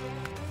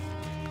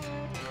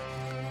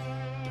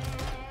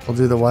 We'll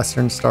do the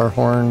Western Star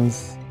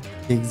horns,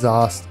 the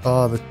exhaust.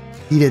 Oh, the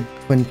heated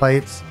twin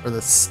pipes, or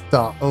the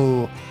stuff.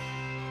 Oh,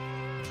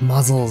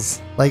 muzzles.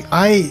 Like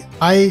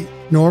I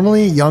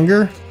normally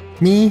younger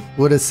me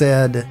would have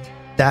said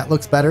that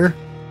looks better.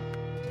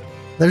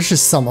 There's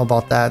just something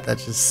about that that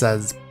just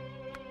says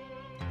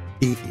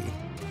beefy.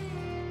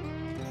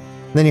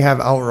 Then you have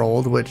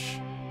outrolled, which,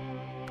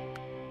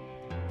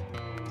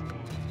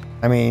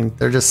 I mean,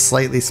 they're just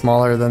slightly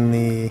smaller than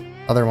the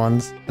other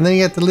ones. And then you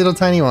get the little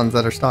tiny ones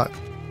that are stock.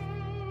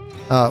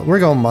 We're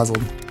going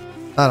muzzled.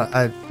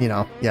 You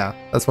know, yeah,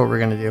 that's what we're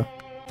gonna do.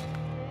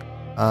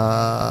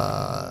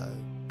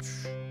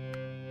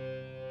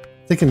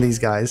 Thinking these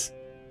guys.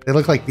 They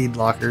look like bead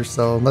lockers,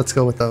 so let's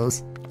go with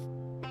those.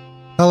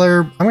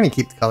 Color, I'm gonna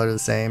keep the color the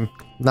same.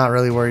 Not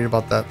really worried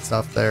about that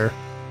stuff there.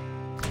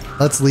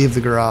 Let's leave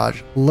the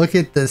garage. Look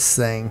at this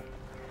thing.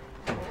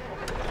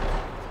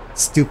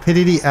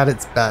 Stupidity at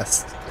its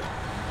best.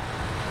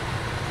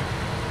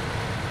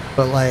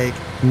 But like,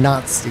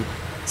 not stupid.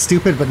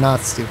 Stupid, but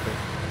not stupid.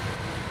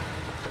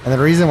 And the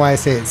reason why I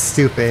say it's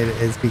stupid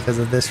is because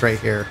of this right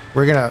here.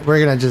 We're gonna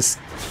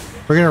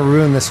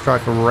ruin this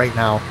truck right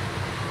now.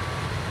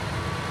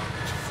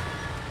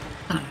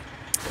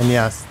 And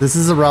yes, this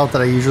is a route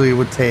that I usually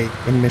would take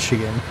in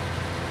Michigan.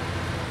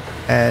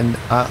 And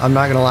I'm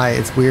not gonna lie,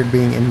 it's weird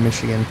being in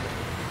Michigan.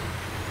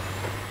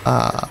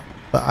 But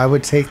I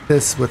would take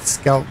this with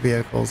scout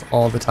vehicles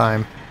all the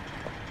time.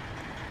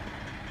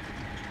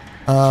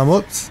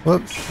 Whoops,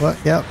 what?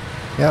 Yep.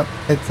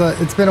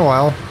 It's been a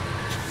while.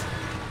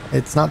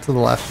 It's not to the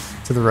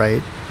left, to the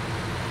right.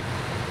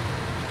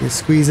 You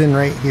squeeze in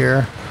right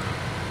here,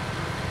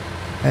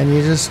 and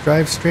you just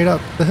drive straight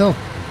up the hill.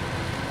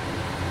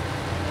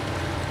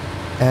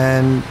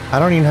 And I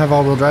don't even have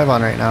all-wheel drive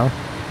on right now.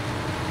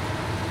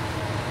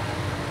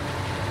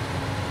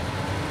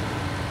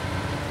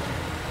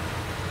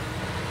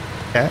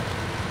 Okay.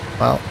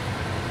 Well,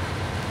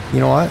 you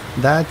know what?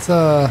 That's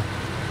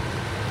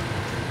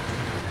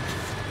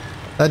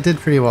that did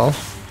pretty well.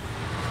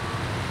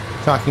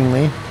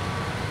 Shockingly.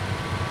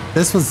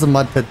 This was the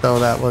mud pit though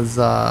that was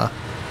that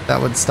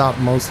would stop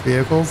most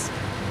vehicles.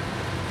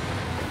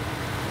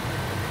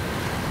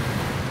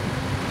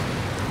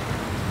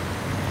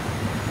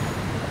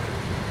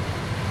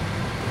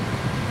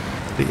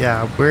 But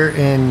yeah, we're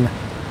in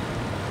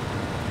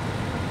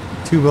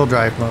two-wheel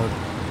drive mode.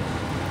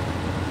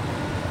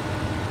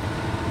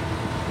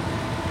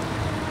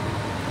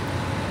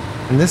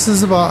 And this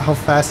is about how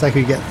fast I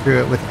could get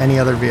through it with any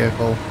other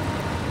vehicle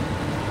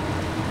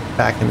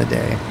back in the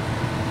day.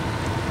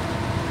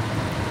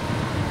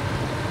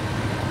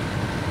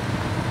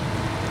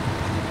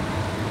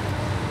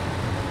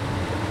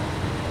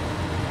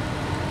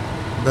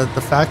 The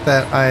fact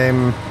that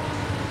I'm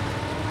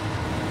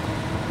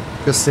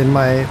just in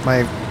my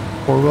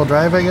four-wheel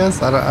drive, I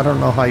guess. I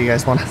don't know how you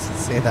guys want us to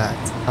say that.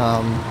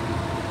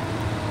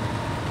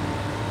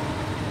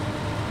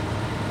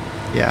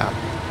 Yeah,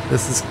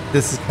 this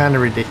is kind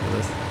of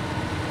ridiculous.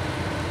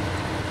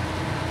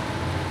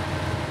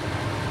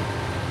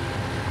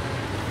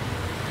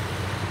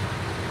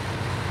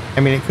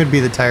 I mean, it could be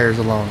the tires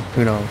alone.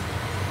 Who knows?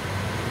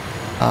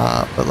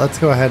 But let's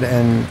go ahead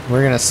and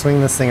we're gonna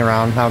swing this thing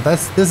around. Now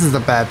this is the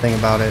bad thing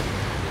about it.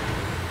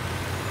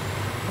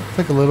 It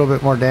took a little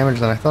bit more damage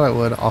than I thought it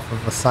would off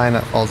of a sign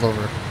that falls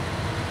over.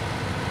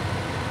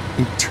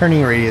 The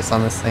turning radius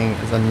on this thing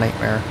is a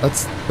nightmare.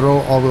 Let's throw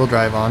all-wheel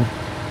drive on.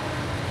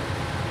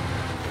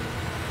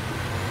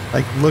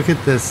 Like, look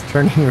at this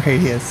turning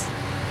radius.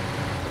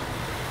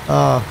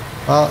 Oh,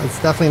 well,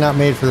 it's definitely not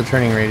made for the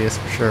turning radius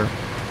for sure.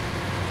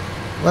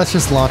 Let's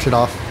just launch it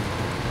off.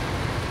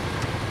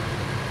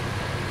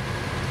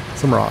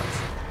 Some rocks.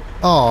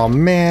 Oh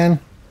man.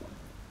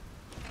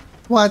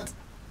 What?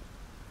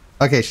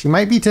 Okay, she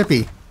might be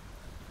tippy.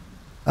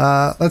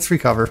 Let's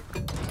recover.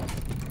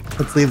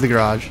 Let's leave the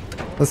garage.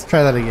 Let's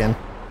try that again.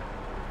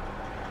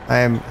 I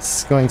am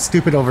going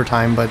stupid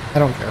overtime, but I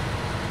don't care.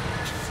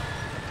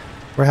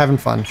 We're having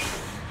fun.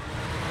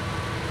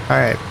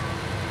 Alright.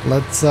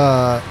 Let's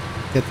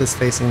get this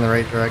facing the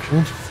right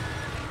direction.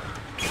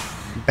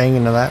 Bang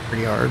into that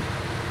pretty hard.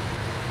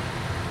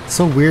 It's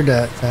so weird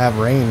to have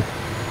rain.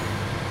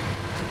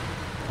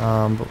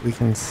 But we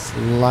can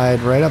slide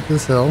right up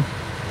this hill.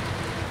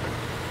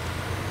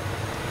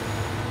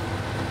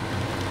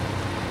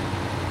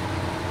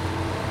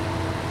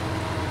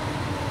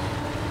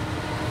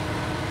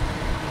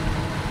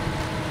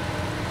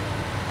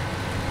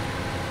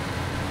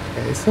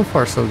 Okay, so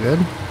far so good.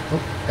 Oh,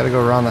 gotta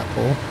go around that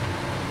pole.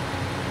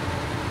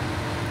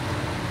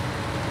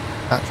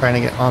 Not trying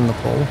to get on the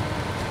pole.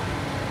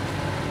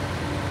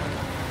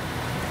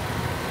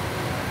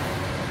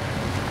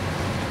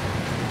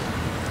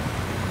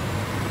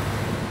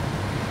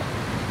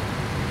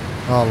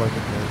 Oh, look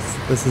at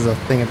this. This is a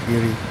thing of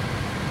beauty.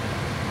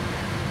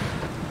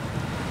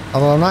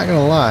 Although I'm not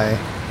gonna lie,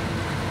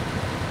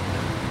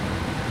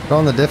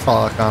 throwing the diff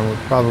lock on would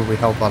probably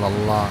help out a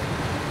lot.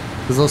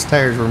 Because those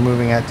tires were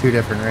moving at 2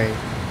 different rates.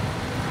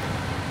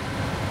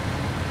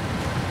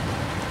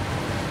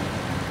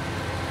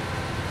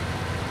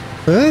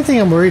 The only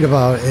thing I'm worried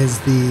about is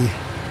the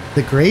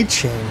grade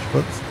change.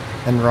 Whoops.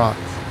 And rocks.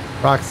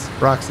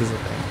 Rocks is a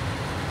thing.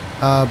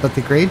 But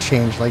the grade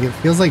change, like, it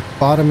feels like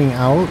bottoming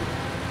out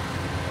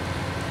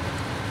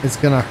is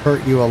gonna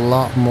hurt you a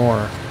lot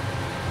more.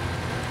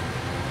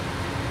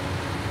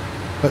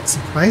 But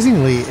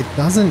surprisingly, it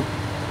doesn't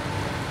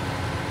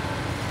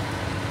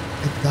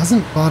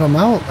bottom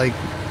out like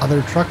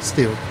other trucks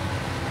do.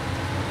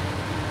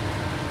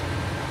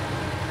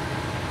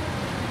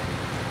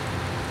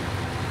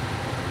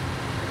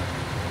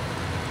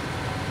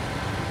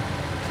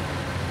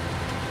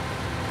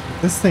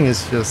 This thing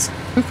is just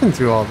cooking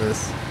through all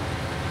this.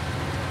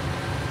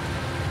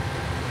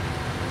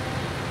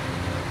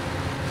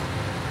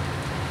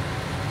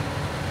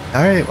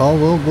 Alright, well,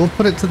 we'll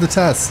put it to the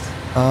test.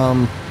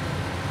 I'm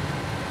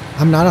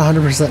not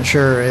 100%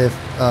 sure if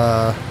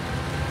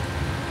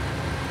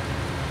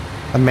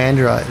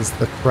Amandra is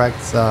the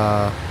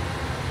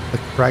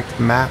correct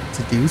map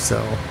to do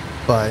so,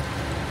 but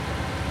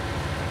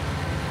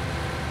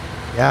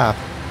yeah,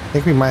 I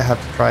think we might have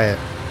to try it.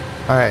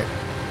 Alright,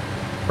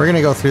 we're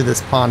gonna go through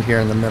this pond here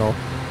in the middle.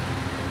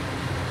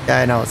 Yeah,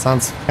 I know, it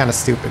sounds kind of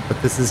stupid,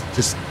 but this is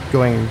just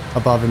going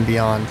above and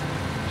beyond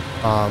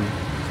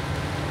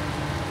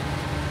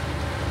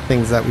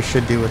things that we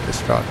should do with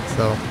this truck,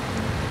 so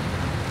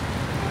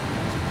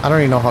I don't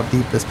even know how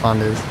deep this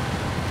pond is.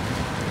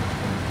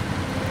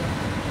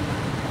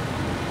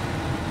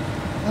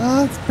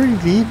 It's pretty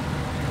deep.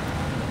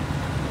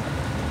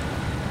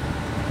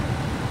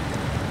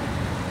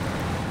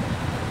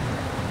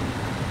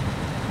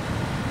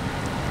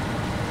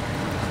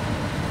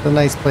 It's a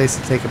nice place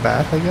to take a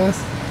bath, I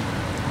guess.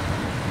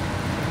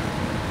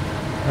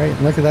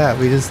 Alright, look at that.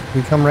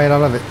 We come right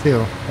out of it too.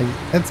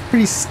 Like, that's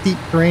pretty steep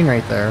terrain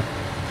right there.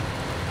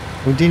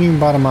 We didn't even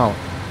bottom out.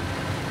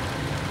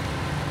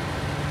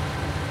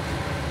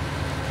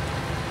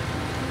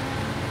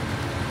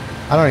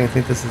 I don't even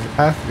think this is a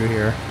path through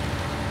here.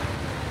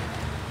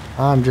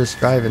 I'm just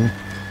driving.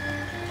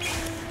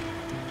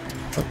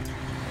 Oh.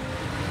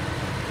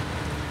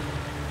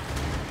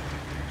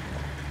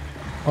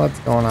 What's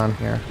going on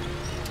here?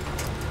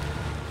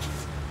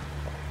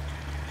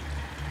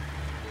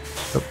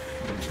 Oh.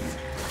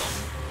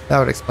 That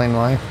would explain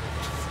why.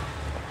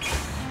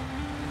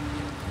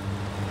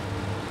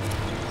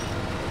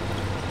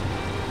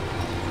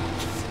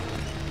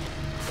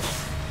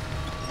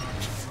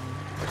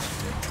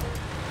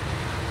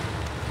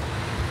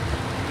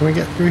 Can we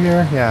get through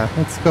here? Yeah,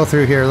 let's go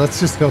through here. Let's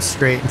just go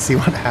straight and see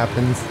what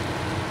happens.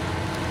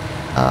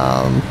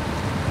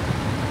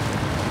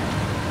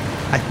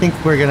 I think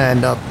we're gonna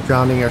end up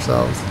drowning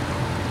ourselves.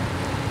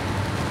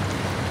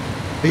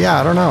 But yeah,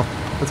 I don't know.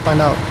 Let's find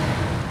out.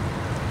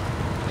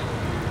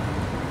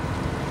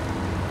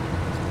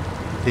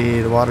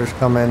 See, the water's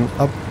coming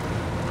up.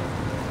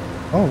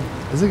 Oh,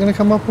 is it gonna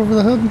come up over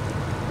the hood?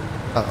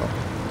 Uh-oh.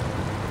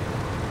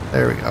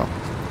 There we go.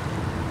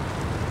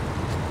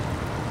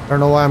 I don't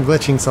know why I'm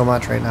glitching so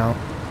much right now.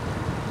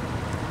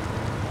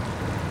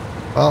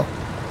 Well,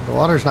 the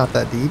water's not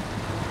that deep.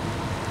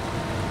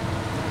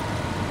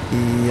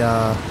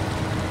 The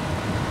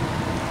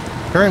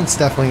current's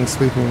definitely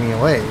sweeping me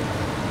away.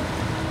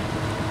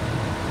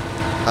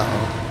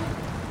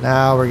 Uh-oh.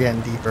 Now we're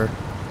getting deeper.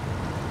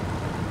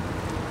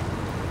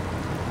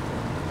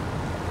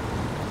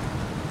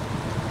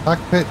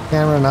 Cockpit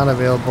camera not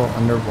available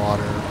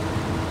underwater.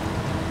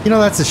 You know,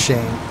 that's a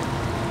shame.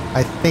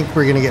 I think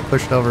we're gonna get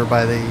pushed over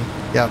by the...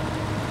 Yep.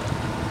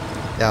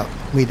 Yep,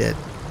 we did.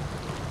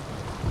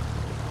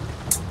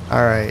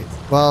 Alright,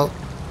 well...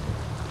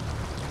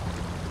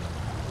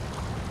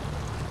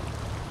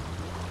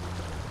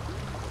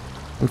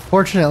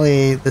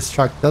 Unfortunately, this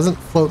truck doesn't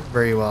float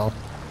very well.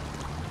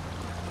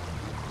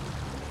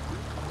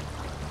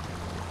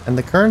 And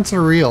the currents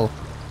are real.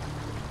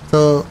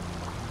 So,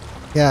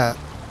 yeah.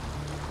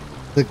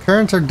 The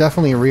currents are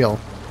definitely real.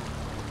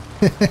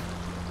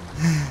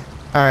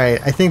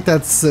 Alright, I think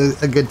that's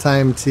a good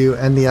time to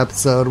end the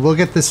episode. We'll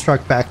get this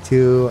truck back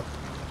to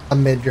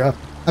Amandra,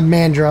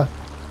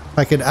 if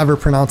I could ever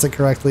pronounce it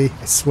correctly,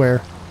 I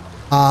swear.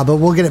 But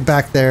we'll get it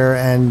back there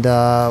and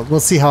we'll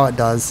see how it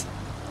does.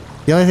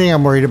 The only thing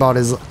I'm worried about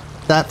is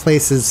that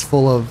place is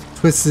full of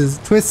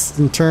twists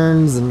and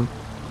turns and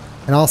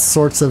all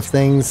sorts of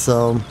things,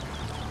 so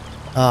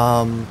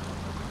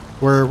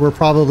we're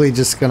probably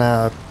just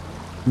gonna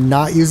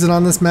not use it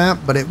on this map,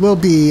 but it will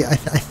be, I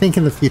think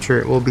in the future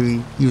it will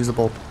be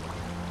usable.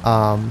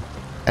 And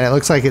it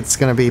looks like it's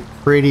gonna be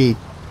pretty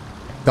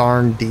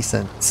darn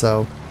decent,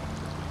 so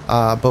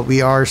but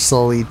we are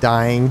slowly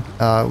dying.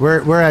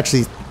 We're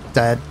actually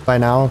dead by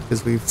now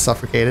because we've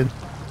suffocated.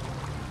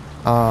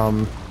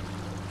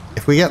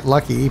 If we get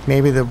lucky,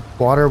 maybe the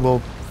water will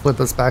flip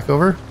us back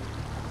over.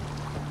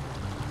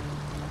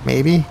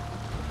 Maybe.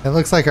 It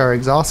looks like our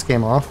exhaust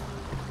came off.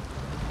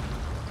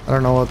 I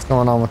don't know what's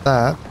going on with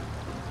that.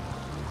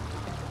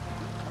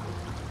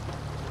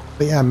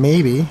 But yeah,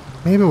 maybe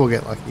we'll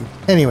get lucky.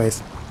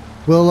 Anyways,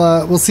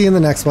 we'll see you in the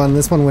next one.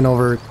 This one went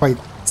over quite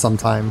some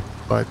time,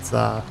 but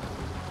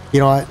you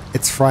know what?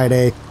 It's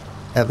Friday,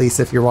 at least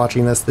if you're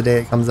watching this the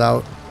day it comes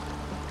out.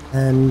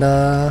 And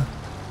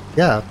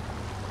yeah,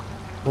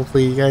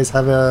 hopefully you guys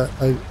have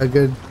a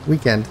good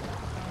weekend.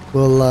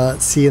 We'll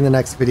see you in the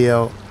next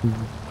video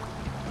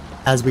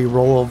as we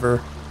roll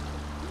over.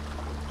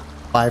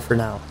 Bye for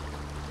now.